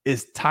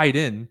is tied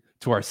in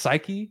to our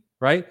psyche,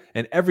 right?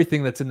 And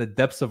everything that's in the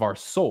depths of our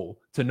soul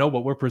to know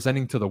what we're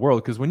presenting to the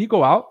world. Because when you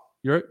go out,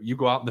 you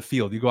go out in the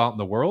field, you go out in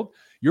the world,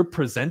 you're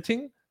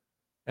presenting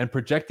and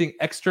projecting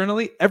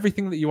externally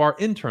everything that you are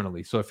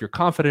internally. So if you're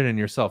confident in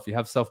yourself, you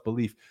have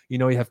self-belief, you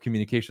have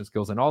communication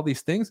skills and all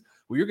these things,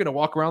 well, you're going to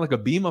walk around like a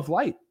beam of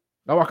light.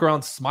 I walk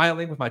around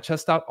smiling with my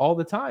chest out all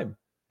the time.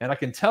 And I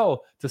can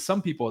tell to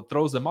some people it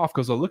throws them off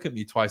because they'll look at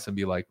me twice and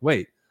be like,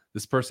 wait,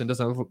 this person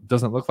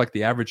doesn't look like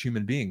the average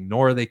human being,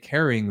 nor are they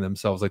carrying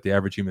themselves like the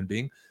average human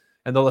being.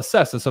 And they'll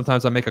assess. And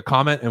sometimes I make a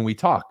comment and we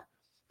talk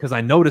because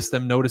I notice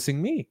them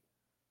noticing me.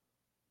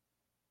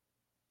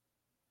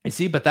 You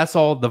see, but that's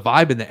all the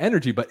vibe and the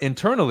energy. But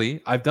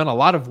internally, I've done a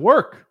lot of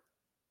work.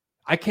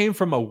 I came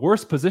from a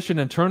worse position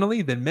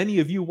internally than many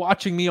of you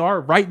watching me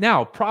are right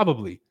now,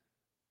 probably,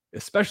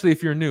 especially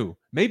if you're new,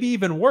 maybe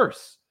even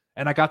worse.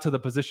 And I got to the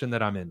position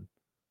that I'm in.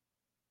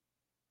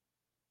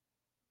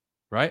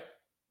 Right?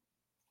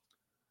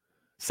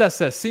 Seth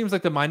says, seems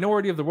like the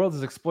minority of the world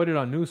is exploited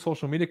on new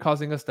social media,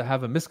 causing us to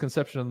have a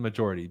misconception of the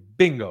majority.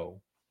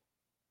 Bingo.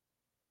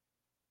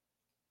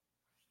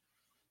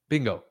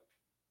 Bingo.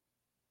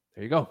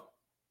 There you go.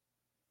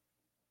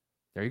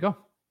 There you go.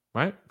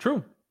 Right?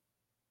 True.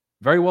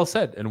 Very well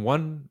said in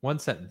one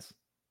sentence.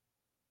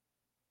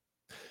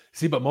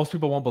 See, but most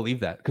people won't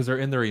believe that because they're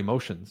in their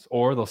emotions.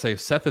 Or they'll say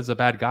Seth is a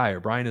bad guy or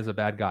Brian is a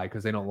bad guy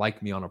because they don't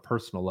like me on a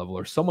personal level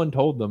or someone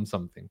told them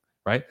something,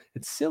 right?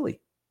 It's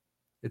silly.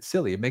 It's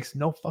silly. It makes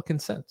no fucking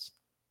sense,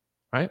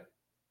 right?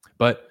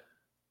 But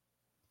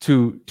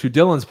to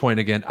Dylan's point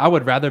again, I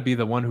would rather be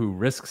the one who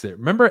risks it.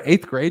 Remember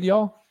 8th grade,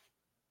 y'all?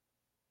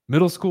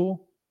 Middle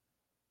school,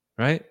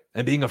 right?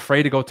 And being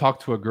afraid to go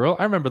talk to a girl.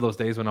 I remember those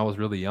days when I was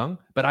really young,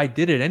 but I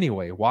did it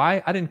anyway.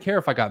 Why? I didn't care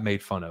if I got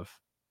made fun of.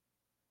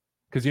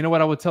 Because you know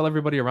what I would tell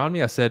everybody around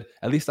me? I said,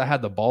 at least I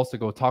had the balls to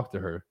go talk to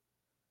her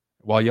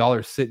while y'all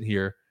are sitting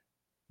here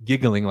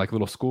giggling like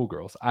little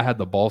schoolgirls. I had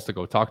the balls to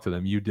go talk to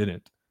them. You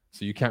didn't.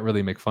 So you can't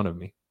really make fun of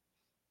me.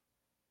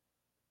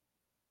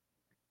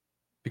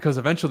 Because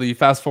eventually, you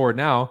fast forward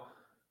now,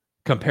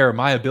 compare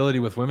my ability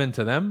with women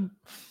to them,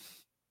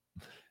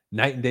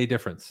 night and day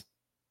difference.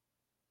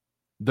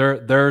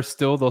 They're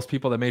still those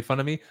people that made fun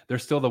of me. They're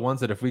still the ones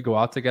that if we go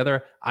out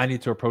together, I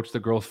need to approach the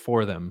girls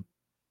for them.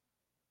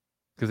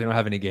 Because they don't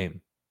have any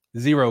game.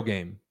 Zero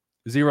game.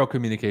 Zero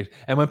communication.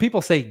 And when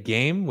people say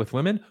game with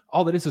women,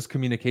 all it is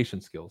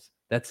communication skills.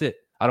 That's it.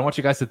 I don't want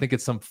you guys to think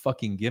it's some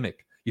fucking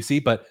gimmick. You see,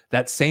 but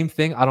that same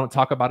thing, I don't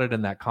talk about it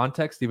in that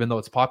context, even though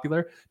it's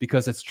popular,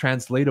 because it's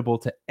translatable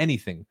to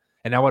anything.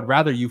 And I would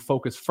rather you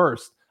focus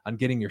first on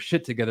getting your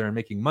shit together and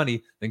making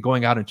money than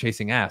going out and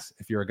chasing ass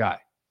if you're a guy.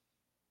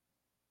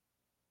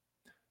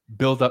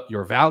 build up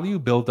your value,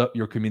 build up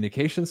your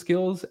communication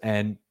skills,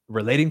 and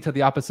relating to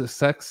the opposite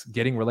sex,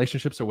 getting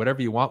relationships or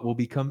whatever you want will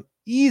become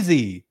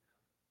easy.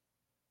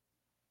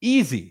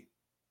 Easy.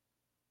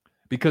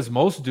 Because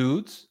most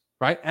dudes,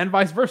 right, and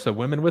vice versa,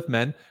 women with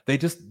men,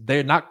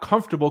 they're not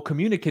comfortable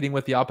communicating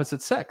with the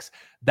opposite sex.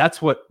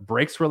 That's what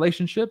breaks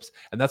relationships,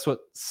 and that's what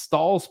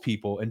stalls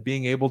people in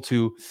being able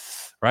to,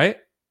 right?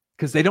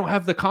 Because they don't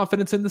have the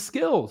confidence in the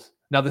skills.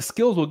 Now, the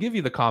skills will give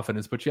you the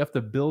confidence, but you have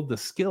to build the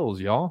skills,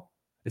 y'all.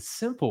 It's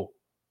simple.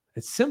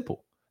 It's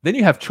simple. Then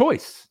you have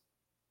choice.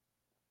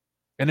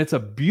 And it's a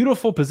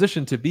beautiful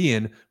position to be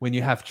in when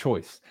you have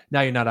choice.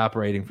 Now you're not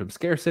operating from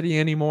scarcity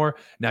anymore.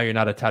 Now you're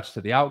not attached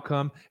to the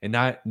outcome. And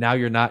now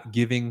you're not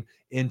giving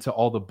into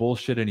all the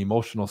bullshit and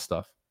emotional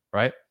stuff,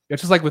 right?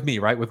 It's just like with me,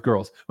 right? With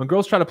girls. When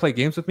girls try to play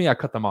games with me, I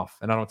cut them off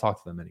and I don't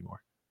talk to them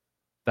anymore.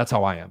 That's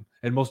how I am.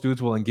 And most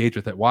dudes will engage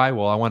with it. Why?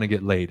 Well, I want to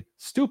get laid.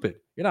 Stupid.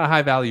 You're not a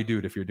high value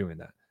dude if you're doing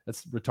that.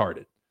 That's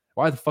retarded.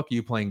 Why the fuck are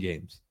you playing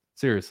games?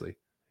 Seriously.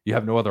 You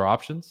have no other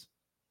options?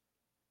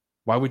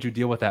 Why would you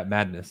deal with that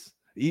madness?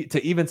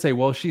 To even say,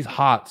 well, she's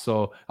hot,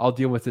 so I'll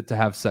deal with it to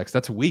have sex.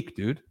 That's weak,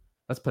 dude.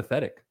 That's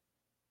pathetic.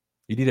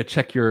 You need to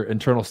check your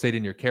internal state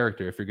and your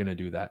character if you're going to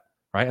do that,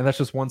 right? And that's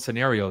just one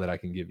scenario that I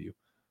can give you.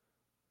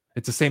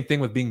 It's the same thing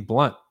with being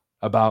blunt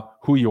about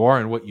who you are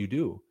and what you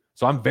do.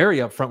 So I'm very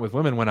upfront with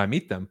women when I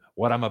meet them,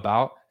 what I'm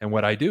about and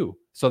what I do.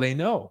 So they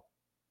know,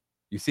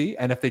 you see?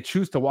 And if they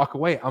choose to walk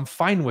away, I'm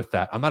fine with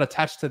that. I'm not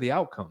attached to the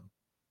outcome.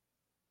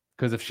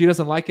 Because if she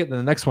doesn't like it, then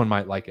the next one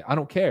might like it. I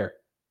don't care.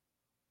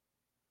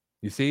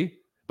 You see?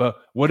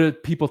 But what do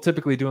people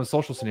typically do in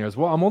social scenarios?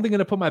 Well, I'm only going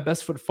to put my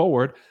best foot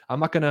forward. I'm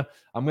going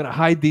to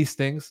hide these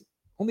things.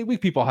 Only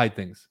weak people hide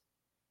things.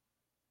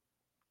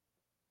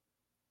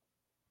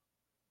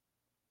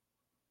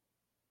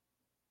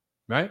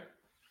 Right?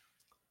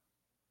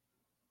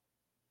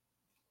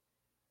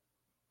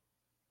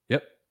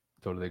 Yep.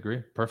 Totally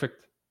agree.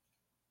 Perfect.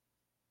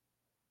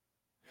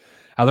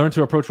 I learned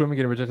to approach women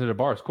getting rejected at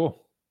bars. Cool.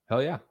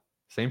 Hell yeah.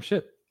 Same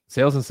shit.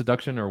 Sales and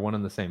seduction are one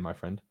and the same, my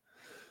friend.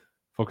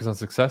 Focus on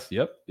success.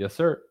 Yep. Yes,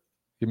 sir.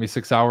 Give me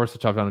 6 hours to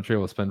chop down a tree.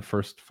 We'll spend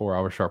first 4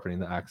 hours sharpening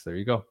the axe. There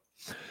you go.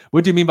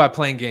 What do you mean by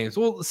playing games?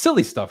 Well,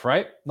 silly stuff,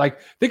 right? Like,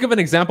 think of an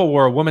example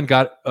where a woman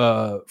got,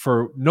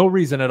 for no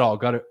reason at all,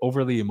 got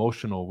overly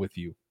emotional with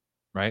you,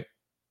 right?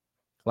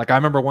 Like, I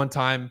remember one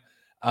time,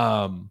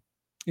 some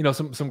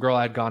girl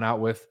I had gone out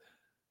with.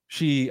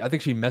 I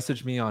think she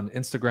messaged me on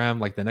Instagram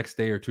like the next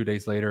day or 2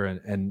 days later,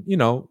 and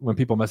when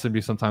people message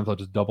me, sometimes I'll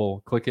just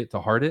double click it to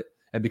heart it.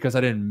 And because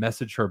I didn't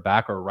message her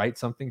back or write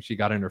something, she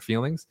got in her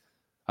feelings.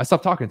 I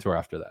stopped talking to her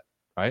after that.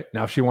 Right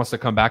now, if she wants to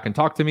come back and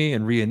talk to me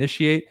and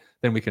reinitiate,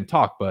 then we can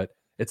talk. But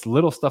it's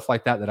little stuff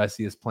like that I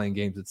see as playing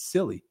games. It's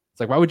silly.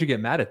 It's like, why would you get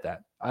mad at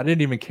that? I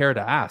didn't even care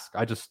to ask.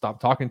 I just stopped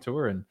talking to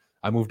her and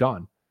I moved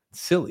on. It's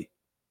silly,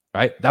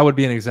 right? That would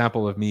be an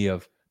example of me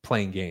of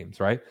playing games,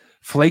 right?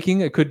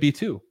 Flaking, it could be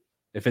too.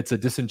 If it's a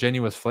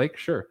disingenuous flake,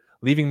 sure.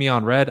 Leaving me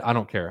on red, I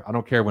don't care. I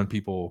don't care when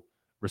people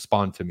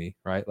respond to me,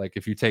 right? Like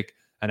if you take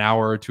an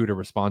hour or two to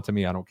respond to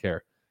me, I don't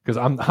care. Because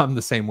I'm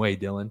the same way,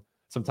 Dylan.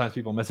 Sometimes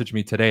people message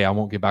me today, I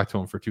won't get back to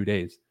them for 2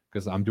 days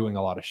because I'm doing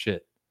a lot of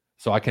shit.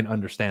 So I can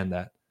understand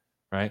that,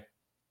 right?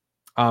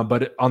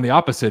 But on the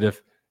opposite,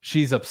 if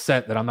she's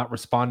upset that I'm not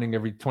responding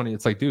every 20,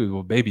 it's like, dude,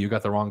 well, baby, you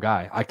got the wrong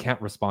guy. I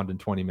can't respond in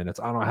 20 minutes.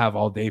 I don't have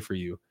all day for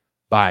you.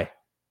 Bye,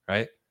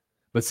 right?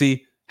 But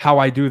see how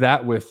I do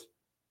that with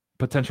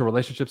potential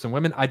relationships and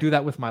women? I do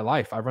that with my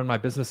life. I run my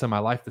business and my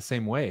life the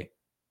same way,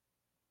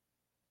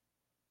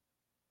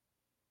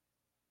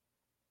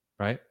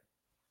 right?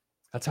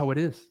 That's how it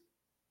is.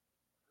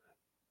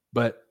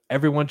 But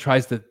everyone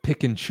tries to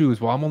pick and choose.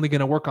 Well, I'm only going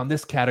to work on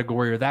this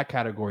category or that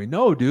category.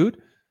 No,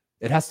 dude.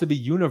 It has to be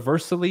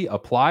universally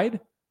applied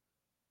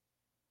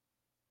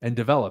and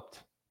developed,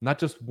 not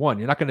just one.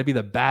 You're not going to be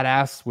the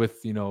badass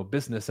with,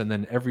 business and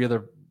then every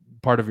other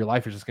part of your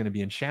life is just going to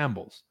be in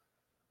shambles.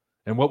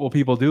 And what will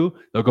people do?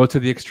 They'll go to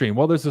the extreme.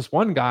 Well, there's this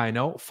one guy I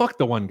know. Fuck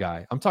the one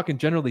guy. I'm talking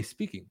generally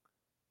speaking.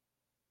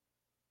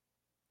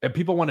 And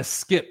people want to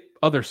skip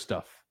other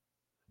stuff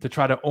to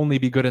try to only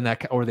be good in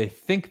that, or they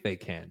think they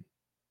can.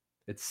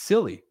 It's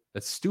silly.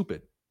 That's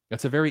stupid.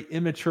 That's a very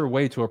immature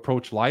way to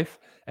approach life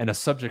and a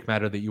subject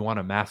matter that you want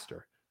to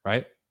master,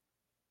 right?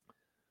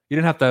 You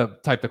didn't have to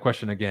type the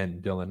question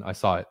again, Dylan. I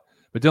saw it.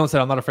 But Dylan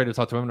said, I'm not afraid to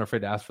talk to women. I'm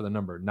afraid to ask for the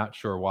number. Not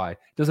sure why. It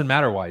doesn't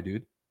matter why,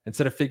 dude.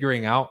 Instead of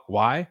figuring out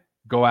why,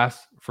 go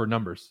ask for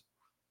numbers.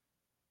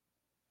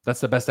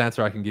 That's the best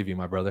answer I can give you,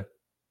 my brother.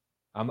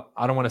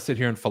 I don't want to sit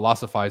here and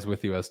philosophize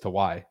with you as to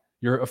why.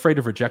 You're afraid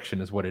of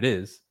rejection is what it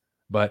is.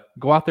 But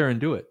go out there and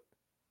do it,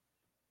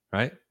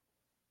 right?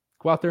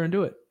 Go out there and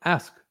do it.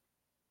 Ask.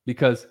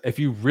 Because if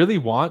you really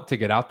want to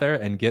get out there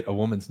and get a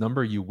woman's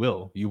number, you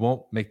will. You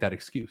won't make that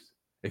excuse.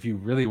 If you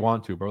really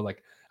want to, bro.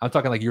 Like, I'm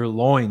talking like your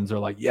loins are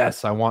like,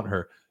 yes, I want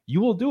her. You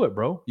will do it,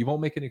 bro. You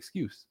won't make an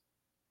excuse.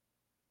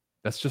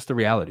 That's just the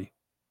reality,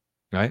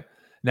 right?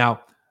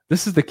 Now,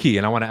 this is the key,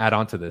 and I want to add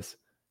on to this.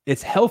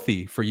 It's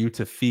healthy for you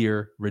to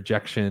fear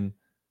rejection,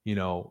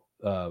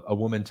 a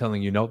woman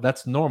telling you no,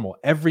 that's normal.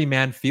 Every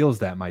man feels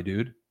that, my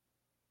dude.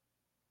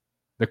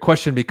 The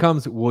question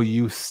becomes, will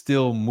you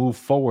still move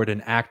forward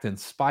and act in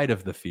spite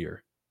of the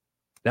fear?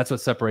 That's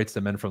what separates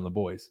the men from the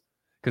boys.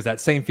 Because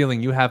that same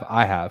feeling you have,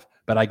 I have,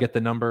 but I get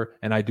the number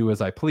and I do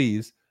as I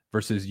please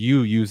versus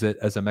you use it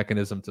as a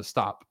mechanism to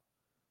stop.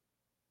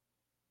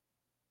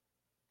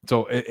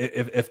 So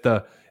if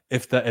the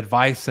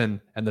advice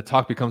and the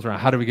talk becomes around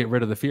how do we get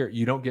rid of the fear,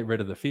 you don't get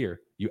rid of the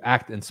fear. You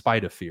act in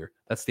spite of fear.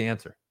 That's the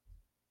answer.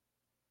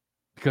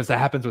 Because that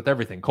happens with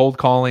everything. Cold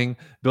calling,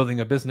 building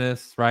a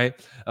business, right?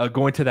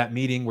 Going to that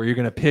meeting where you're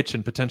going to pitch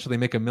and potentially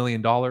make $1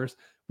 million.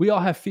 We all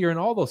have fear in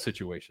all those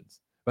situations.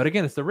 But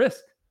again, it's the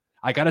risk.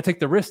 I got to take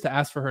the risk to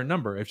ask for her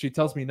number. If she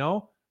tells me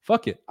no,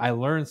 fuck it. I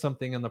learned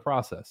something in the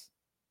process,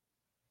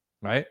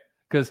 right?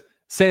 Because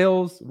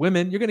sales,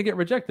 women, you're going to get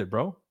rejected,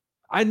 bro.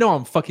 I know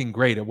I'm fucking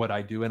great at what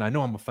I do, and I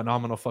know I'm a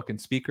phenomenal fucking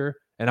speaker,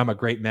 and I'm a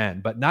great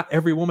man, but not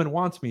every woman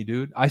wants me,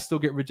 dude. I still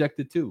get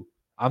rejected too.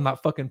 I'm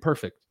not fucking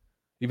perfect.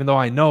 Even though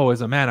I know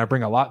as a man, I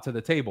bring a lot to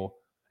the table,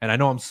 and I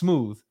know I'm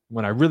smooth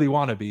when I really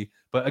want to be.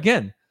 But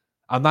again,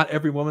 I'm not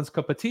every woman's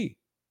cup of tea.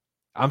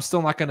 I'm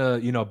still not going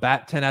to,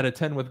 bat 10 out of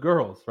 10 with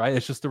girls, right?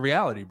 It's just the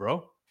reality,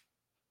 bro.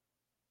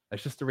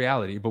 It's just the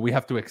reality, but we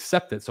have to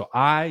accept it. So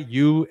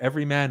you,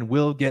 every man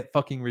will get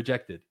fucking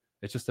rejected.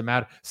 It's just a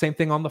matter. Same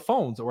thing on the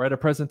phones or at a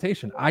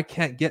presentation. I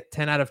can't get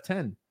 10 out of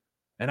 10.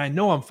 And I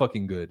know I'm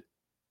fucking good.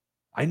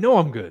 I know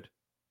I'm good.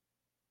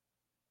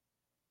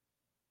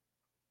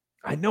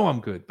 I know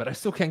I'm good, but I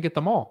still can't get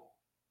them all.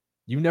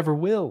 You never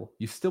will.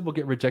 You still will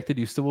get rejected.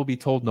 You still will be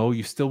told no.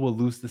 You still will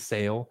lose the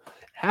sale.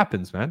 It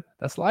happens, man.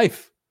 That's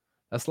life.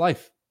 That's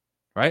life.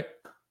 Right?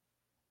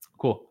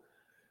 Cool.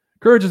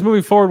 Courage is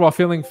moving forward while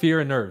feeling fear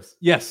and nerves.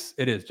 Yes,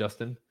 it is,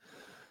 Justin.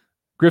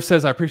 Griff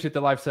says, I appreciate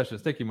the live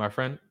sessions. Thank you, my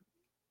friend.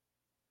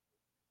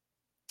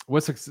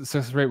 What's the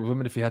success rate with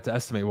women if you had to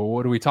estimate? Well,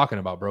 what are we talking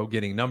about, bro?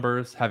 Getting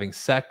numbers, having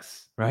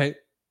sex, right?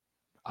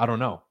 I don't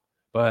know.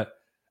 But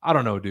I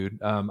don't know, dude.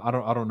 I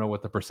don't know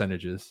what the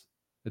percentage is.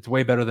 It's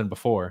way better than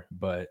before,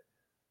 but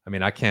I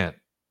mean, I can't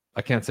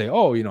say,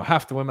 oh,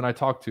 half the women I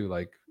talk to,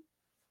 like,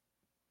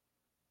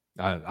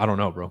 I don't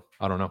know, bro.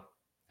 I don't know.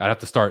 I'd have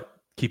to start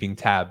keeping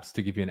tabs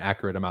to give you an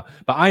accurate amount.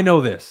 But I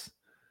know this.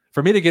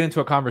 For me to get into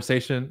a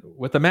conversation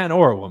with a man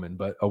or a woman,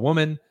 but a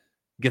woman,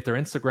 get their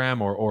Instagram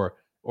or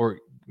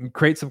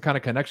create some kind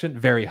of connection,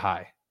 very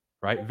high,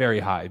 right? Very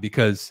high,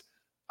 because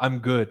I'm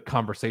good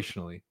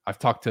conversationally. I've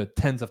talked to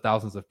tens of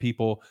thousands of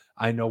people.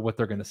 I know what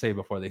they're going to say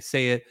before they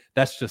say it.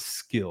 That's just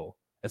skill.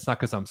 It's not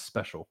because I'm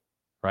special,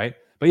 right?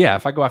 But yeah,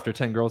 if I go after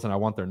 10 girls and I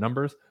want their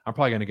numbers, I'm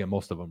probably going to get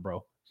most of them,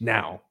 bro.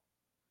 Now,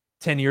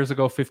 10 years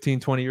ago, 15,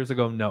 20 years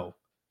ago, no.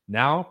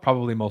 Now,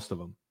 probably most of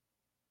them,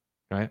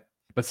 right?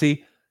 But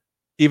see,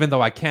 even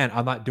though I can,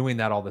 I'm not doing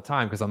that all the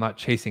time because I'm not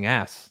chasing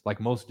ass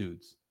like most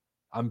dudes.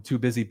 I'm too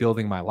busy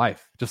building my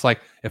life. Just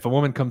like if a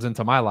woman comes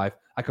into my life,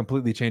 I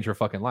completely change her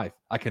fucking life.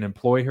 I can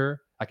employ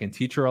her. I can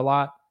teach her a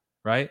lot,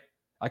 right?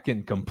 I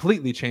can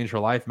completely change her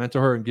life,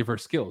 mentor her, and give her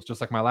skills,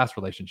 just like my last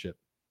relationship,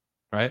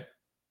 right?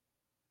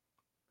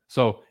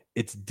 So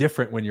it's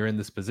different when you're in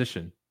this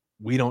position.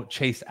 We don't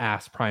chase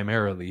ass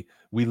primarily.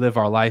 We live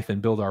our life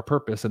and build our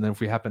purpose. And then if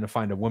we happen to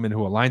find a woman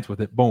who aligns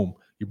with it, boom,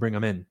 you bring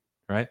them in,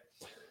 right?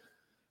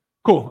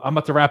 Cool. I'm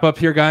about to wrap up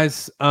here,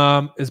 guys.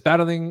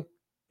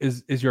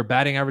 Is your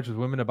batting average with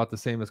women about the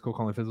same as cold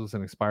calling physicals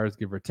and expires,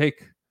 give or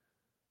take?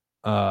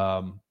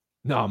 No,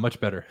 much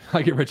better.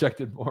 I get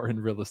rejected more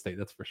in real estate.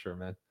 That's for sure,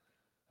 man.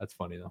 That's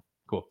funny though.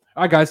 Cool.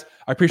 All right, guys.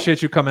 I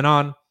appreciate you coming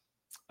on.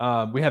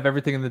 We have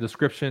everything in the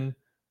description.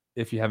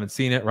 If you haven't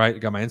seen it, right? I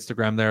got my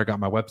Instagram there, got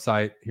my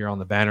website here on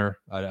the banner.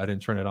 I didn't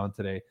turn it on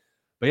today.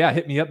 But yeah,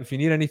 hit me up if you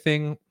need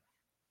anything.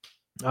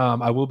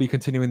 I will be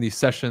continuing these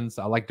sessions.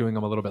 I like doing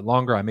them a little bit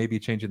longer. I may be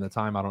changing the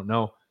time. I don't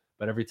know.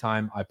 But every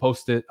time I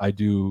post it, I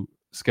do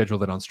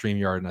schedule it on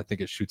StreamYard, and I think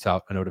it shoots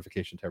out a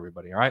notification to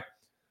everybody. All right.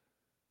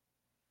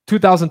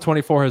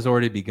 2024 has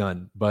already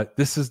begun, but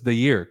this is the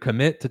year.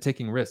 Commit to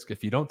taking risks.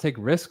 If you don't take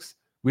risks,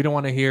 we don't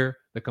want to hear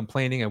the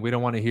complaining, and we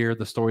don't want to hear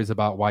the stories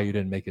about why you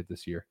didn't make it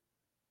this year.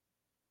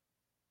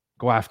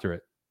 Go after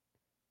it.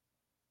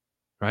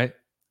 Right?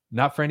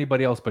 Not for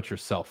anybody else but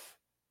yourself.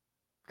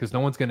 Because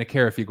no one's going to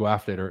care if you go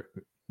after it or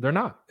they're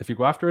not. If you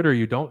go after it or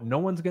you don't, no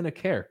one's going to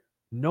care.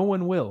 No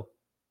one will.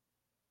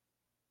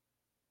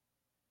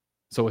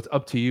 So it's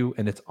up to you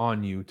and it's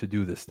on you to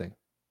do this thing.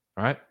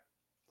 All right?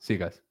 See you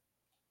guys.